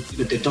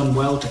 They've done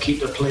well to keep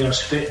their players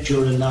fit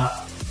during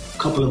that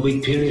couple of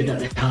week period that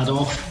they had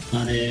off,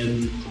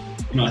 and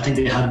I think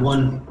they had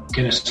one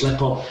kind of slip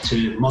up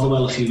to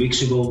Motherwell a few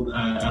weeks ago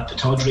at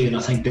Pittodrie, and I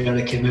think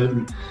Derek came out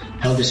and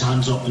held his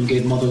hands up and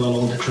gave Motherwell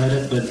all the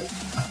credit. But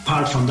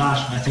apart from that,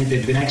 I think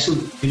they've been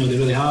excellent. They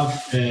really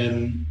have.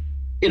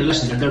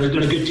 Listen, they're a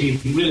good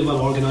team, really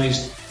well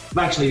organised.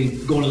 They're actually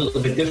going a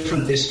little bit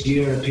different this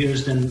year, it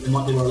appears, than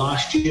what they were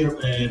last year.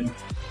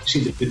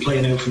 Seem to be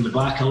playing out from the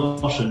back a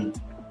lot, and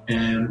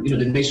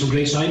they've made some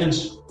great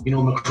signings.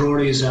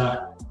 McCrory is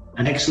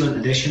an excellent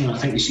addition. I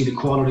think you see the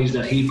qualities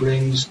that he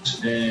brings.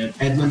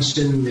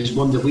 Edmondson is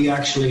one that we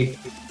actually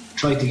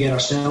tried to get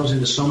ourselves in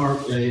the summer.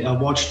 I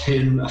watched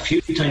him a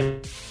few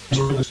times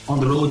on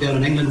the road down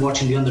in England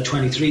watching the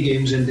under-23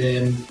 games, and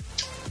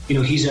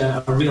he's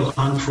a real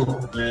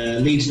handful.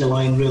 Leads the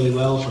line really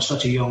well for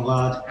such a young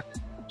lad.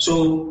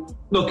 So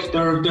look,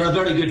 they're a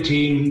very good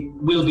team.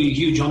 We'll be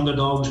huge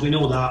underdogs, we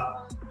know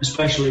that,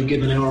 especially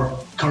given our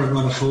current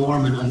run of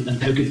form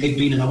and how good they've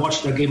been. And I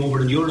watched their game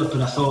over in Europe,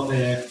 and I thought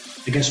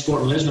against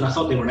Sporting Lisbon, I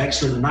thought they were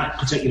excellent in that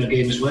particular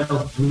game as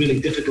well. Really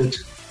difficult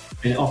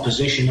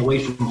opposition away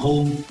from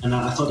home, and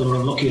I thought they were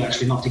unlucky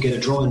actually not to get a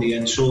draw in the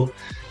end. So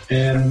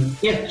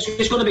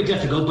it's going to be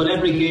difficult, but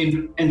every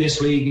game in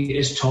this league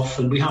is tough,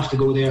 and we have to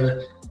go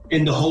there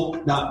in the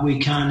hope that we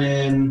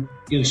can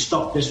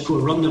stop this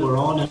poor run that we're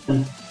on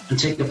and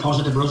take the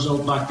positive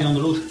result back down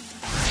the road.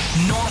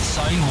 North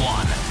Sound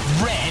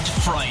 1 Red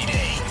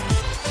Friday.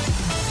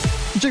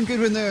 Jim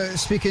Goodwin there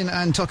speaking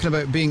and talking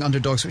about being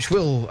underdogs, which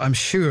will, I'm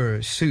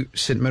sure, suit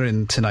St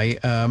Mirren tonight.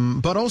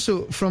 But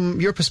also,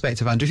 from your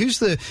perspective, Andrew, who's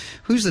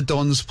the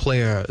Dons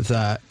player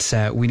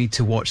that we need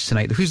to watch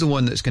tonight? Who's the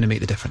one that's going to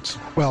make the difference?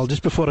 Well,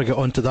 just before I get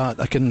on to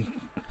that, I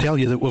can tell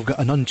you that we've got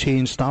an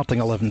unchanged starting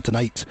 11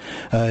 tonight.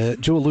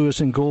 Joe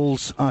Lewis in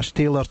goals, Ash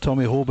Taylor,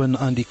 Tommy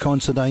Hoban, Andy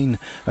Considine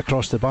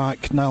across the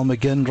back, Niall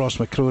McGinn, Ross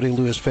McCrory,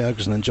 Lewis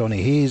Ferguson and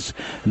Johnny Hayes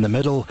in the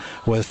middle,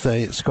 with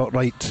Scott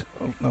Wright,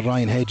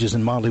 Ryan Hedges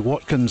and Marley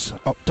Watkins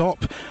up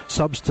top.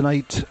 Subs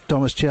tonight: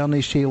 Thomas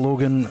Cherney, Shea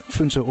Logan,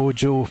 Funso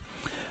Ojo,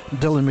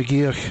 Dylan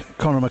McGeer,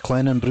 Conor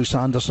McLennan, Bruce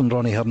Anderson,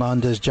 Ronnie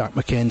Hernandez, Jack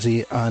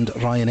McKenzie and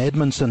Ryan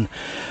Edmondson.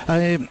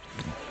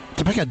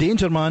 To pick a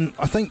danger man,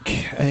 I think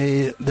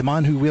the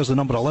man who wears the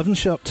number 11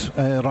 shirt,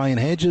 Ryan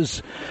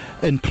Hedges,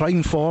 in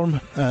prime form,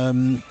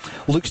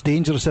 looks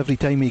dangerous every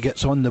time he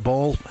gets on the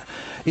ball.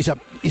 He's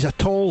a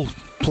tall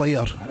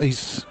player.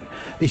 He's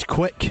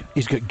quick.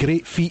 He's got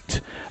great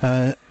feet,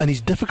 and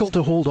he's difficult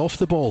to hold off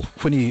the ball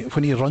when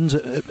he runs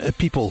at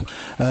people.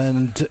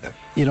 And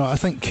I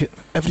think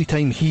every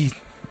time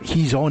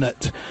he's on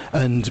it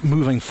and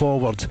moving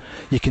forward,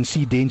 you can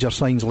see danger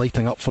signs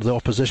lighting up for the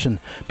opposition,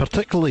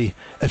 particularly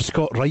if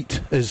Scott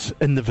Wright is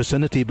in the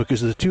vicinity,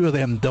 because the two of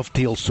them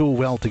dovetail so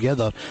well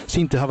together,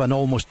 seem to have an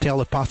almost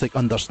telepathic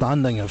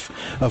understanding of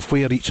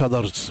where each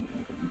other's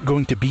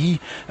going to be,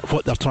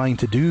 what they're trying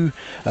to do,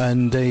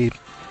 and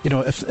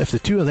if the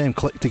two of them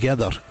click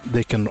together,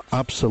 they can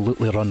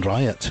absolutely run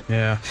riot.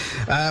 Yeah.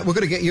 We're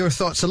going to get your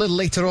thoughts a little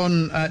later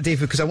on,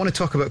 David, because I want to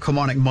talk about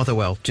Kilmarnock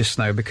Motherwell just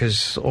now,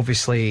 because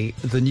obviously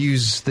the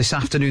news this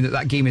afternoon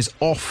that game is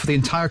off, the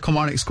entire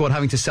Kilmarnock squad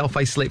having to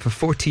self-isolate for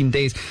 14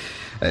 days.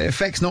 It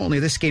affects not only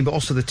this game but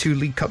also the two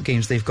League Cup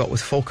games they've got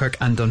with Falkirk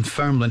and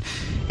Dunfermline.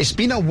 It's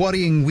been a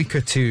worrying week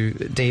or two,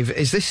 Dave.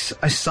 Is this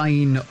a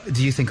sign,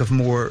 do you think, of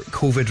more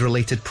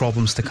COVID-related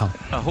problems to come?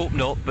 I hope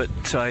not,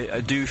 but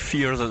I do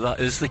fear that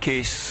is the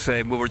case.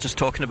 We were just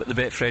talking about the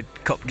Betfred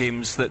Cup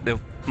games, that they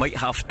might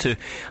have to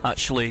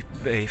actually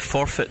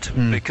forfeit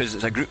because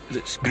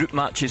it's group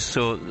matches,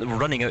 so we're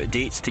running out of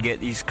dates to get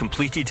these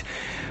completed.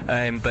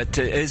 But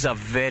it is a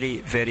very,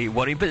 very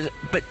worry. But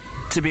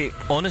to be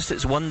honest,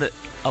 it's one that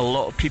a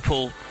lot of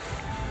people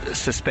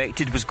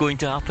suspected was going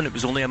to happen. It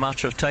was only a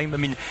matter of time. I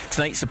mean,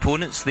 tonight's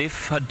opponents,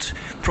 they've had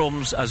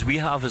problems, as we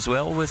have as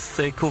well, with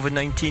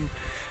COVID-19.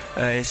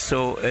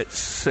 So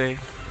it's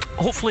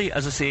hopefully,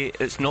 as I say,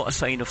 it's not a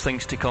sign of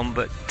things to come,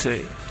 but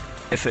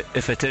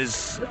if it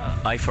is,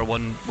 I for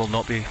one will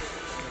not be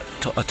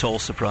at all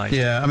surprised.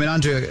 Yeah, I mean,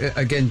 Andrew,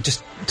 again,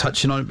 just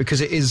touching on it,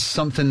 because it is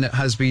something that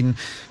has been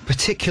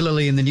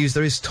particularly in the news.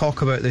 There is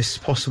talk about this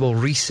possible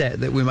reset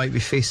that we might be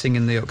facing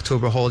in the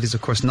October holidays. Of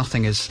course,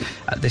 nothing is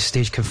at this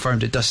stage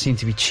confirmed. It does seem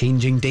to be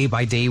changing day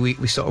by day. We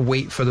sort of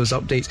wait for those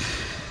updates.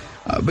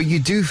 But you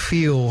do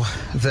feel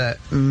that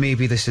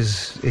maybe this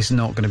is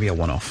not going to be a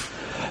one-off.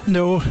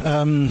 No,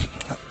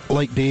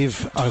 like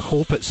Dave, I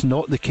hope it's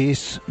not the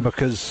case,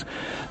 because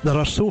there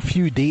are so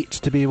few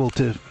dates to be able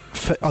to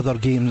fit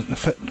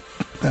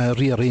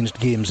rearranged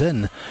games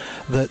in,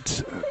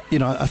 that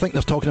I think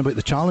they're talking about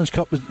the Challenge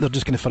Cup. They're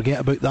just going to forget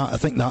about that. I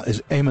think that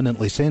is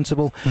eminently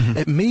sensible.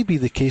 It may be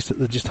the case that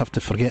they just have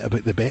to forget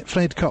about the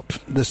Betfred Cup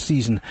this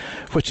season,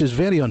 which is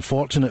very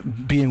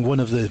unfortunate, being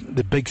one of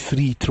the big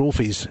three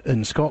trophies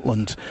in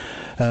Scotland.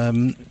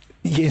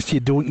 Yes, you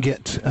don't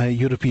get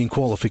European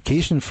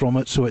qualification from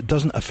it, so it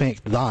doesn't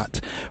affect that,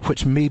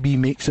 which maybe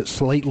makes it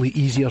slightly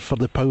easier for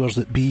the powers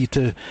that be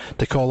to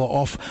call it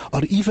off,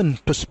 or even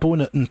postpone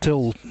it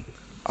until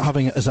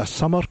having it as a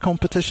summer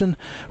competition,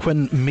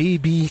 when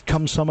maybe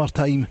come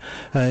summertime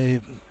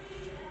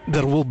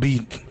there'll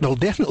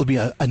definitely be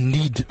a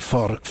need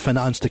for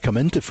finance to come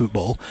into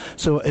football.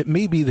 So it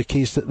may be the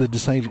case that they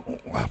decide,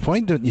 why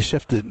don't you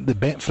shift the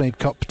Betfred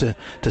Cup to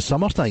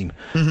summertime?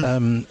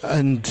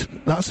 And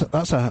that's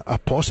a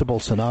possible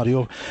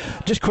scenario.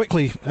 Just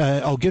quickly,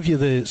 I'll give you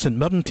the St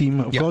Mirren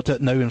team. I've got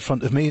it now in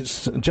front of me.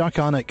 It's Jack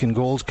Annick in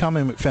goals,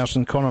 Cammy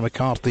McPherson, Conor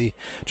McCarthy,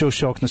 Joe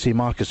Shaughnessy,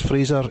 Marcus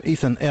Fraser,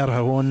 Ethan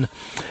Erhahon,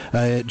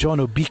 John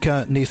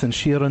Obika, Nathan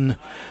Sheeran,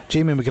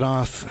 Jamie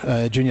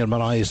McGrath, Junior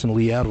Marias and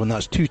Lee Irwin.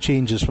 That's two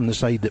changes from the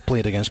side that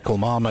played against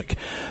Kilmarnock,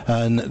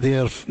 and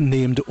they're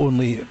named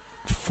only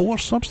 4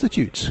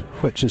 substitutes,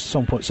 which is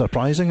somewhat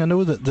surprising. I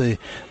know that they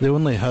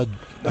only had,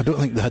 I don't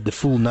think they had the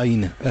full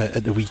 9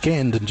 at the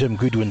weekend, and Jim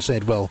Goodwin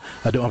said, well,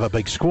 I don't have a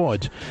big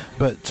squad,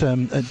 but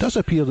it does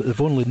appear that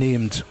they've only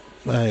named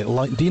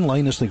Dean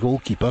Linus, the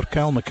goalkeeper,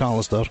 Kyle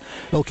McAllister,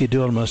 Ilke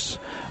Durmus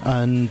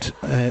and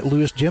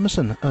Lewis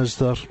Jemison as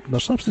their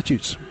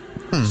substitutes.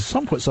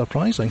 Somewhat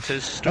surprising.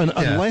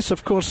 Unless,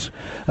 of course,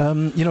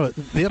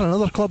 they're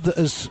another club that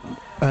has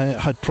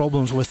had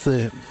problems with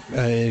the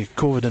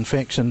COVID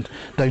infection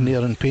down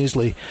there in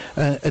Paisley,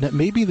 and it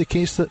may be the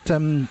case that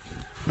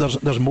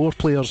there's more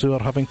players who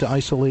are having to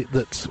isolate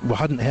that we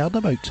hadn't heard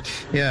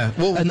about. Yeah,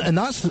 well, and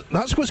that's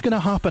what's going to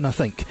happen, I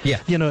think.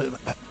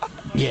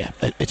 Yeah,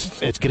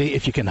 it's great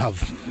if you can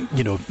have,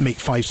 make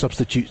 5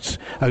 substitutes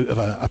out of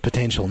a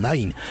potential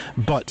 9,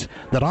 but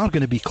there are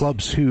going to be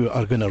clubs who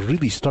are going to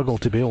really struggle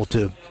to be able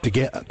to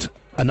get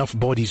enough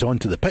bodies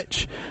onto the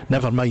pitch,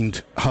 never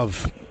mind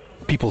have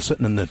people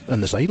sitting in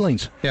the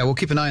sidelines. Yeah, we'll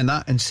keep an eye on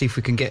that and see if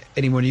we can get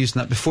any more news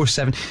on that before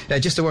 7.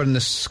 Just a word on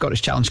the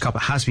Scottish Challenge Cup.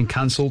 It has been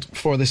cancelled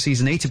for the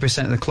season.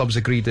 80% of the clubs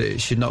agreed that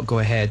it should not go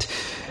ahead.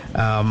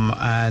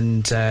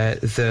 And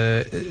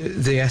the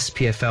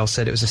SPFL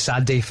said it was a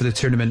sad day for the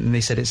tournament, and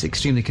they said it's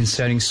extremely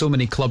concerning. So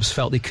many clubs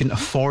felt they couldn't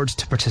afford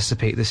to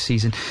participate this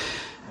season.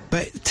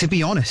 But to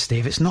be honest,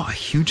 Dave, it's not a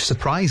huge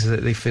surprise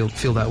that they feel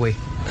that way.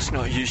 It's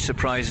not a huge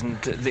surprise, and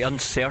the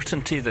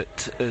uncertainty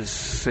that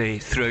is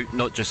throughout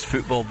not just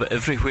football but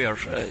everywhere.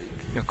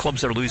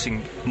 Clubs are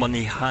losing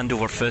money hand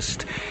over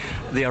fist.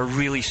 They are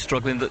really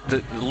struggling.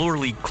 The lower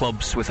league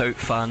clubs without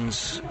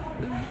fans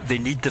they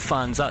need the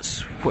fans.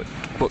 That's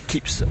what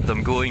keeps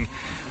them going.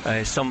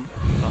 A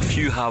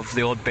few have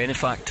the odd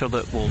benefactor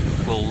that will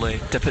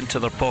dip into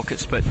their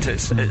pockets, but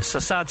it's a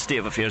sad state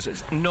of affairs.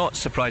 It's not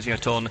surprising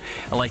at all. And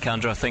like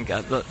Andrew, I think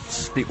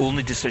that's the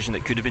only decision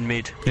that could have been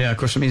made. Yeah, of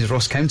course, it means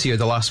Ross County are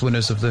the last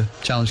winners of the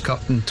Challenge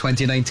Cup in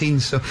 2019.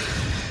 So,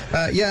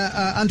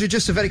 Andrew,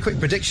 just a very quick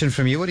prediction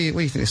from you. What do you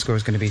think the score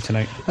is going to be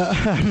tonight?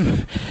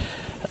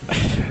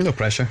 No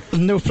pressure.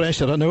 No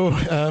pressure, I know.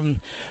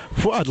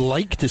 What I'd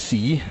like to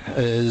see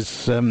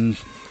is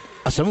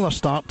a similar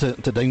start to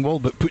Dingwall,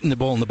 but putting the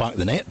ball in the back of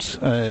the nets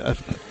a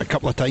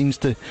couple of times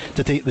to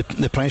take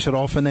the pressure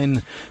off, and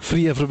then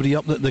free everybody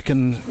up that they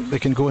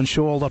can go and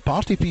show all their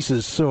party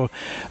pieces. So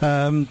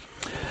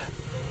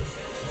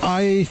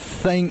I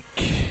think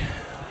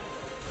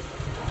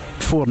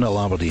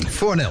 4-0 Aberdeen.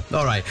 4-0,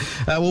 alright.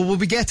 Well, we'll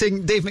be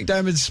getting Dave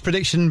McDermid's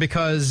prediction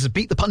because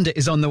Beat the Pundit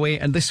is on the way,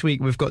 and this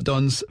week we've got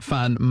Don's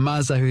fan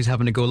Mazza who's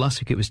having a go. Last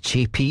week it was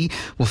JP.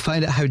 We'll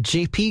find out how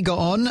JP got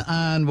on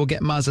and we'll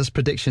get Mazza's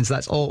predictions.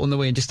 That's all on the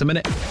way in just a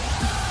minute.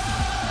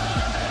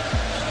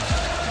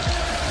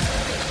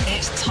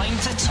 It's time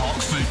to talk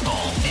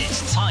football.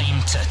 It's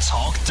time to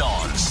talk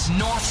Dons.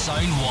 North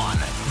Sound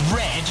 1,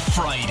 Red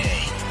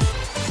Friday.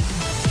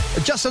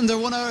 Just under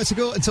 1 hour to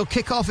go until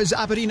kick-off is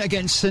Aberdeen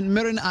against St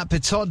Mirren at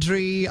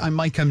Pittodrie. I'm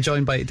Mike, I'm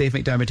joined by Dave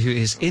McDermid, who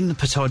is in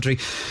Pittodrie,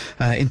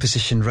 in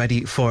position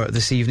ready for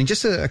this evening.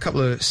 Just a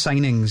couple of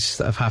signings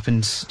that have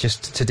happened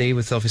just today,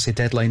 with obviously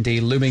deadline day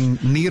looming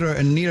nearer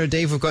and nearer.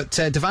 Dave, we've got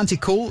Devante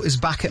Cole is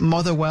back at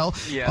Motherwell.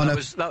 Yeah,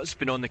 that's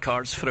been on the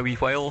cards for a wee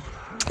while.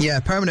 Yeah,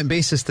 permanent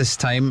basis this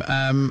time.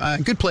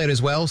 Good player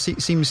as well.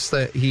 Seems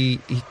that he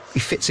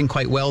fits in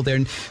quite well there,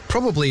 and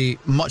probably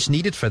much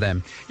needed for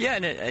them. Yeah,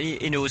 and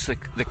he knows the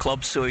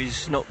club, so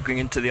he's not going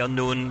into the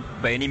unknown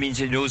by any means.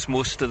 He knows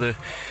most of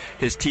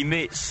his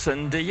teammates,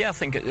 and I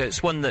think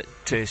it's one that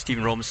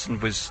Stephen Robinson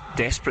was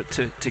desperate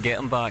to get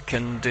him back,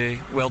 and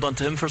well done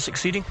to him for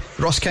succeeding.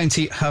 Ross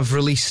County have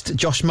released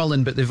Josh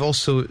Mullen, but they've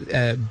also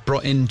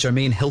brought in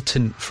Jermaine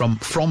Hilton from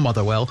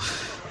Motherwell.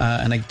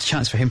 And a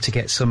chance for him to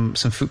get some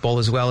football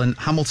as well. And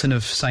Hamilton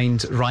have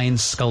signed Ryan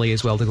Scully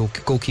as well, the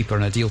goalkeeper,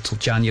 on a deal till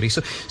January.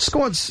 So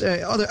squads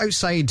other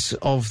outside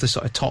of the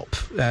sort of top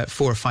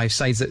 4 or 5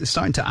 sides that are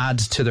starting to add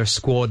to their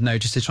squad now,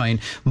 just to try and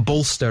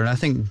bolster. And I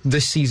think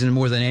this season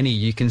more than any,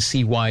 you can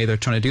see why they're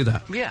trying to do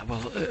that. Yeah,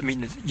 well, I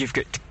mean, you've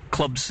got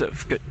clubs that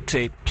have got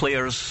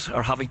players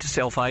are having to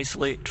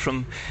self-isolate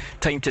from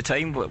time to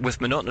time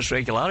with monotonous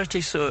regularity,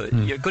 so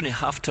you're going to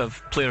have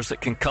players that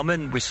can come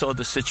in. We saw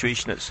the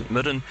situation at St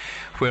Mirren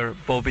where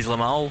Bobby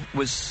Lamal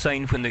was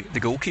signed when the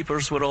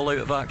goalkeepers were all out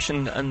of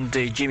action, and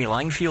Jamie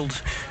Langfield,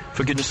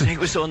 for goodness sake,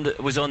 was on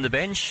the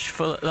bench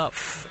for that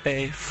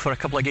for a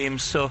couple of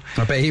games. So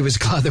I bet he was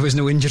glad there was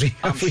no injury.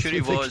 I'm sure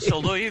he was,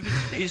 although he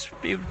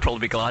would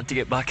probably be glad to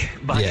get back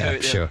out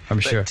there. Sure,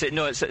 I'm sure.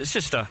 No, it's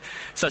just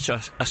such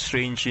a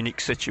strange,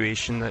 unique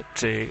situation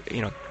that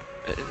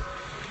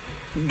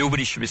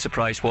nobody should be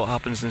surprised what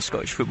happens in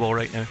Scottish football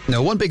right now.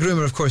 No, one big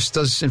rumour, of course,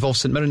 does involve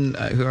St Mirren,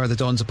 who are the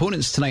Dons'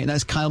 opponents tonight, and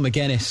that's Kyle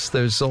McGuinness.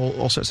 There's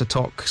all sorts of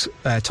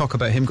talk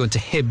about him going to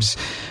Hibs.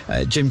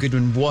 Jim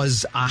Goodwin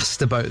was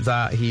asked about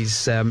that.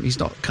 He's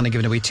not kind of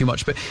giving away too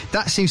much, but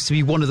that seems to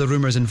be one of the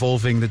rumours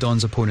involving the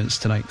Dons' opponents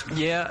tonight.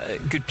 Yeah,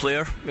 good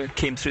player,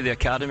 came through the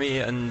academy,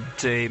 and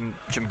Jim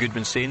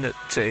Goodwin saying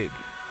that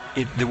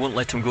they won't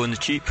let him go on the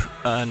cheap,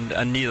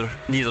 and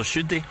neither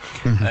should they.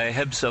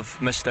 Hibs have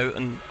missed out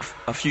on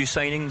a few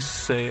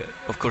signings.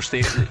 Of course,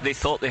 they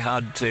thought they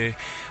had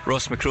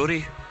Ross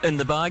McCrory in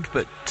the bag,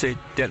 but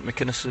Derek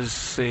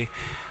McInnes's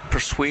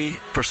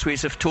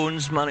persuasive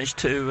tones managed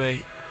to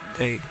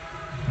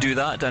do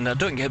that, and I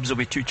don't think Hibs will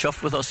be too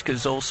chuffed with us,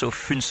 because also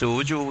Funso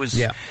Ojo was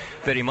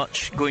very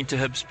much going to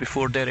Hibs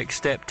before Derek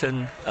stepped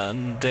in,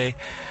 and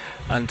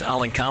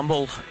Alan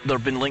Campbell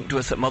they've been linked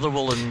with at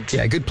Motherwell, and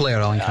good player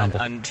Alan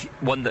Campbell, and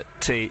one that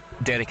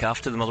Derek,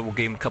 after the Motherwell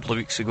game a couple of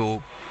weeks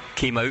ago,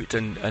 came out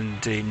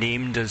and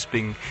named as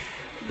being,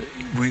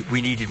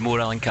 we needed more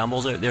Alan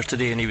Campbells out there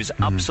today, and he was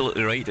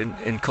absolutely right.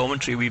 In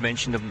commentary we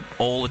mentioned him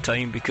all the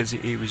time because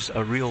he was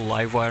a real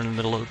live wire in the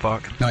middle of the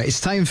park. Now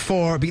it's time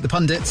for Beat the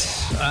Pundit,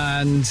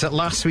 and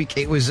last week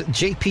it was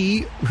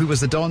JP, who was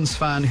the Dons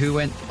fan, who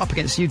went up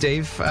against you,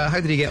 Dave. How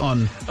did he get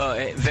on?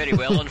 Very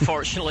well,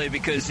 unfortunately,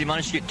 because he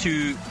managed to get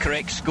 2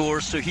 correct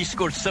scores, so he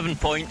scored 7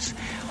 points.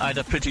 I had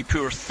a pretty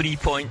poor 3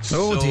 points.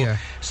 Dear.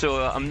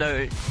 So I'm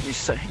now,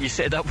 you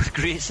said that with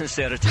great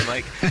sincerity,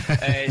 Mike.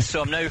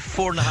 So I'm now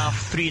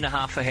 4.5,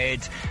 3.5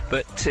 ahead,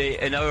 but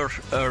in our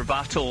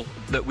battle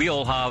that we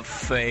all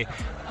have,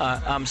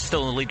 I'm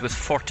still in the lead with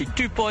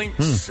 42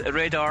 points.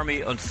 Red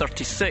Army on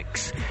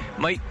 36.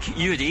 Mike,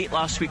 you had 8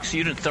 last week, so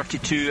you're in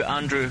 32.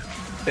 Andrew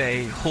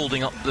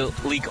holding up the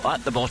league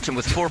at the bottom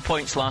with 4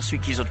 points last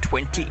week. He's on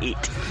 28.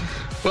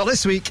 Well,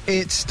 this week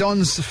it's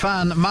Don's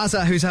fan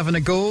Mazza who's having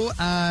a go,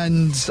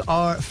 and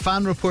our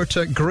fan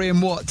reporter Graham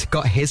Watt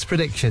got his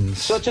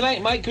predictions. So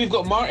tonight, Mike, we've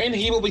got Martin.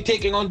 He will be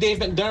taking on Dave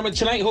McDermid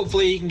tonight.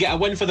 Hopefully he can get a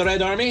win for the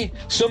Red Army.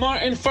 So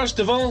Martin, first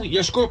of all,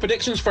 your score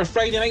predictions for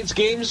Friday night's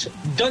games.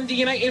 Dundee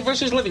United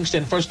versus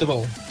Livingston, first of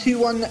all.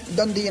 2-1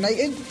 Dundee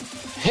United.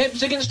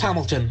 Hibs against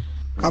Hamilton.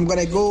 I'm going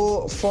to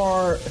go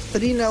for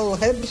 3-0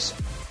 Hibs.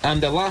 And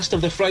the last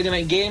of the Friday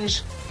night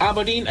games,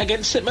 Aberdeen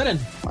against St Mirren.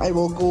 I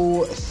will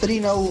go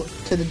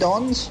 3-0 to the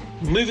Dons.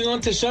 Moving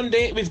on to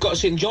Sunday, we've got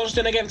St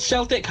Johnstone against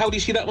Celtic. How do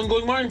you see that one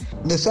going, Martin?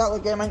 The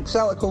Celtic game, I think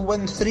Celtic will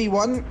win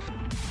 3-1.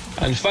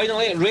 And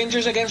finally,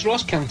 Rangers against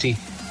Ross County.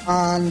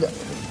 And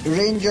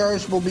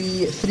Rangers will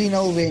be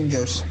 3-0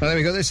 Rangers. Well, there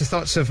we go. There's the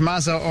thoughts of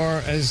Mazza,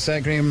 or as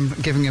Graham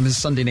giving him his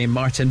Sunday name,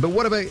 Martin. But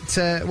what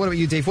about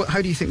you, Dave?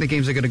 How do you think the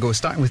games are going to go?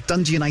 Starting with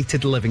Dundee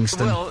United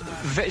Livingston. Well,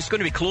 it's going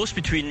to be close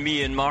between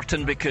me and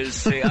Martin,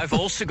 because I've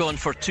also gone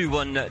for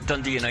 2-1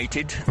 Dundee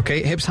United.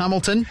 Okay, Hibs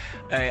Hamilton.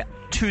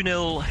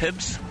 2-0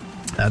 Hibs.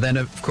 Then,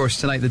 of course,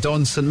 tonight, the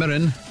Dons, St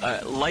Mirren.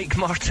 Like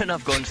Martin,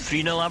 I've gone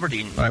 3-0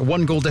 Aberdeen. All right,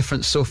 1 goal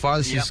difference so far.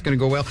 This is going to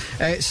go well.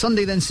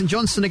 Sunday, then, St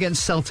Johnstone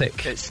against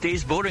Celtic. It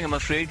stays boring, I'm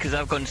afraid, because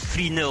I've gone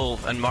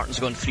 3-0 and Martin's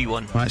gone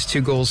 3-1. Right, it's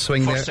 2 goals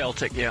swing for there. For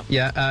Celtic, yeah.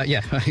 Yeah,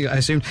 I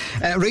assume.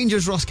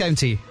 Rangers, Ross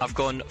County. I've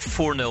gone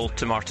 4-0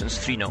 to Martin's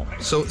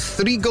 3-0. So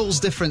 3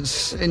 goals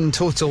difference in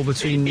total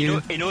between you.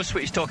 He knows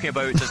what he's talking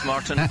about, does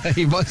Martin?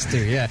 He must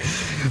do, yeah.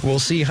 We'll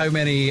see how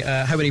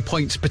many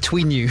points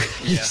between you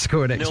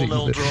score next week.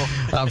 0-0 draw.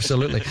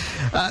 Absolutely.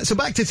 So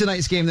back to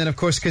tonight's game then, of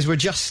course, because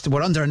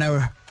we're under an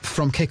hour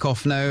from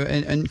kick-off now,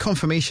 and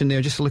confirmation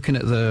there, just looking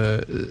at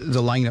the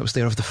lineups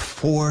there of the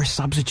 4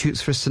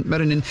 substitutes for St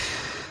Mirren. And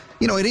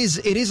you know, it is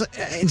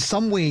in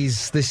some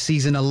ways this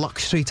season a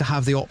luxury to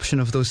have the option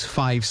of those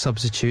 5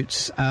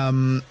 substitutes.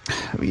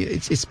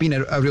 It's been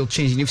a real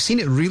change, and you've seen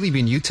it really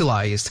being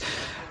utilised.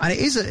 And it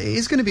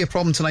is going to be a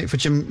problem tonight for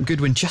Jim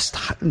Goodwin, just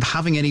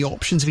having any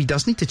options if he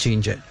does need to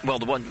change it. Well,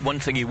 the one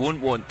thing he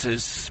won't want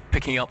is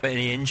picking up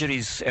any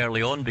injuries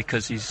early on,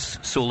 because he's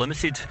so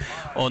limited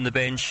on the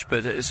bench.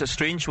 But it's a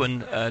strange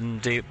one,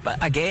 and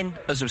but again,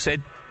 as I've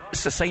said,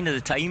 it's a sign of the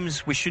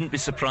times. We shouldn't be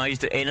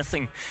surprised at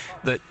anything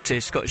that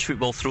Scottish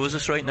football throws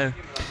us right now.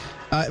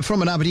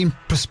 From an Aberdeen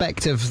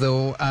perspective,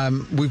 though,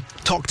 we've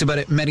talked about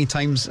it many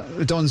times.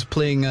 Don's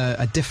playing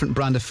a different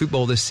brand of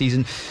football this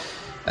season.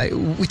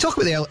 We talk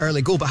about the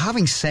early goal, but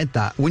having said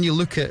that, when you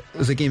look at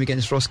the game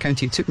against Ross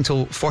County, it took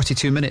until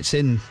 42 minutes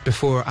in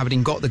before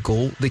Aberdeen got the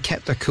goal. They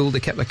kept their cool,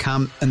 they kept their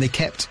calm, and they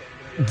kept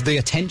the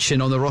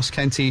attention on the Ross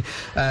County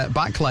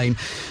backline.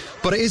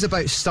 But it is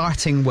about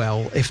starting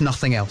well, if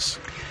nothing else.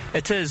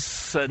 It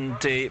is, and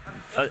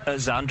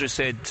as Andrew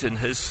said in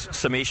his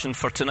summation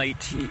for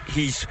tonight,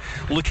 he's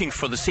looking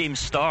for the same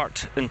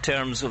start in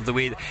terms of the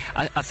way.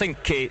 I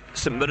think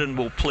St Mirren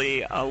will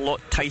play a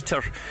lot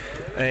tighter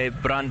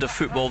brand of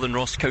football than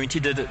Ross County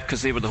did,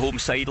 because they were the home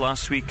side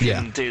last week,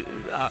 and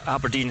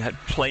Aberdeen had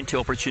plenty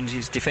of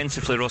opportunities.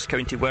 Defensively, Ross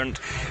County weren't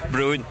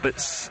brilliant,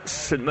 but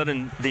St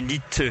Mirren, they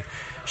need to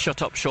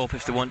shut up shop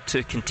if they want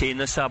to contain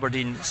this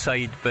Aberdeen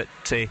side. But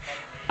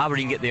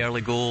Aberdeen get the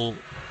early goal,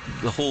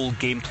 the whole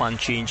game plan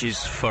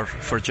changes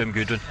for Jim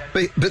Goodwin.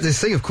 But the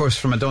thing, of course,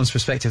 from a Don's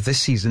perspective this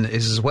season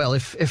is as well,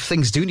 if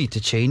things do need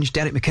to change,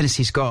 Derek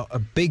McInnessy's got a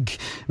big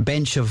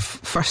bench of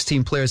first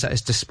team players at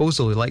his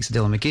disposal. He likes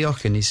Dylan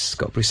McGeoch, and he's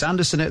got Bruce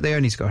Anderson out there,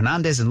 and he's got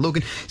Hernandez and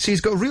Logan, so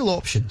he's got real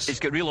options. He's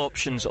got real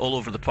options all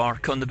over the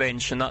park on the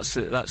bench, and that's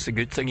a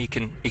good thing. He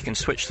can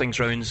switch things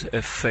round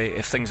if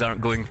things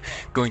aren't going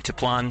to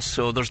plan.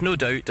 So there's no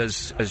doubt,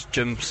 as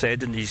Jim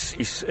said in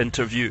his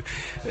interview,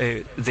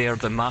 they're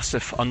the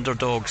massive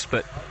underdog.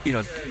 But you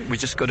know, we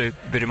just got to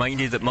be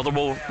reminded that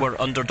Motherwell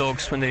were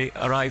underdogs when they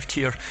arrived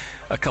here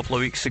a couple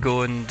of weeks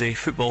ago, and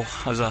football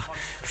has a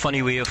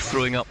funny way of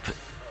throwing up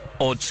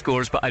odd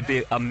scores, but I'd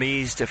be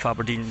amazed if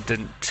Aberdeen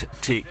didn't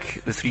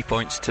take the 3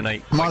 points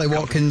tonight. Marley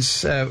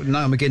Watkins,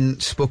 Niall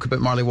McGinn spoke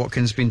about Marley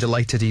Watkins being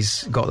delighted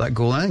he's got that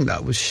goal. I think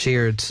that was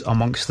shared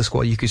amongst the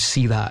squad. You could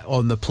see that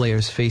on the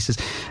players' faces.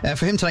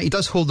 For him tonight, he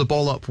does hold the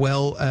ball up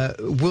well.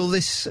 Will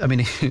this, I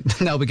mean,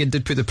 Niall McGinn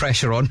did put the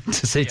pressure on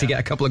to get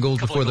a couple of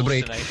goals before the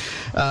break.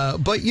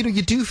 But you know,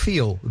 you do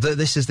feel that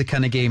this is the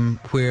kind of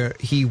game where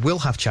he will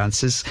have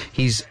chances.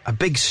 He's a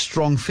big,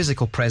 strong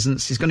physical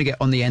presence. He's going to get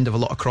on the end of a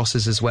lot of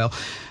crosses as well.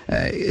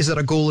 Is there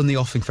a goal in the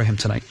offing for him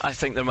tonight? I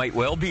think there might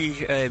well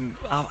be,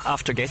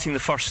 after getting the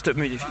first. I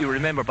mean, if you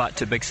remember back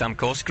to Big Sam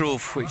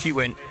Cosgrove, he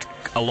went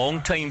a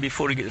long time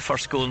before he got the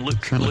first goal, and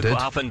look what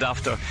happened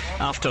after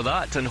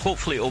that. And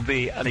hopefully it'll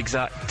be an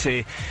exact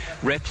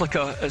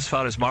replica as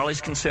far as Marley's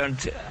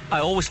concerned. I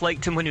always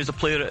liked him when he was a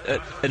player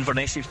at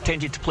Inverness. He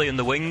tended to play in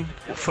the wing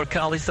for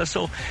Cali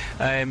Thistle,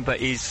 but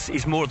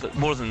he's more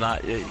than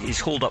that. His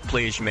hold up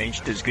play, as you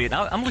mentioned, is great.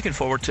 I'm looking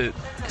forward to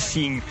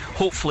seeing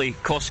hopefully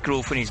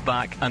Cosgrove when he's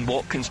back and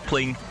Watkins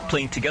playing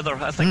together.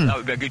 I think that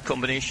would be a good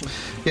combination.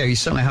 Yeah, he's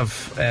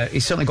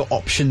certainly got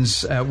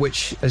options,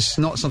 which is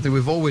not something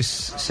we've always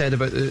said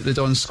about the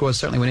Dons squad,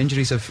 certainly when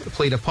injuries have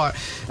played a part.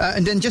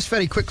 And then just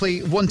very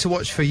quickly, one to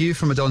watch for you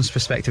from a Dons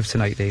perspective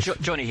tonight, Dave.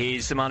 Johnny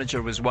Hayes, the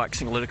manager, was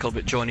waxing lyrical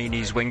about Johnny in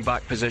his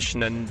wing-back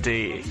position, and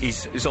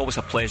he's always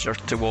a pleasure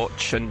to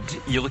watch, and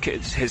you look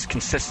at his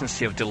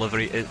consistency of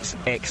delivery, it's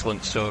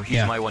excellent, so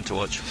he's my one to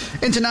watch.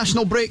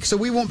 International break, so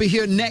we won't be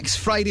here next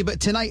Friday, but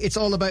tonight it's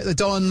all about the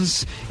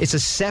Dons. It's a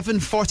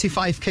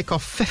 7:45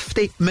 kickoff,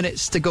 50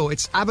 minutes to go.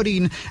 It's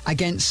Aberdeen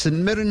against St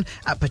Mirren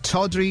at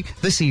Pittodrie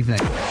this evening.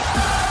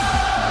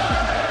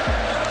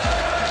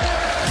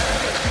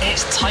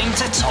 It's time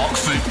to talk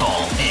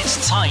football.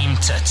 It's time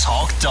to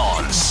talk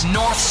Dons.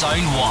 North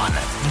Sound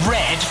 1,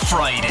 Red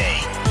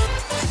Friday.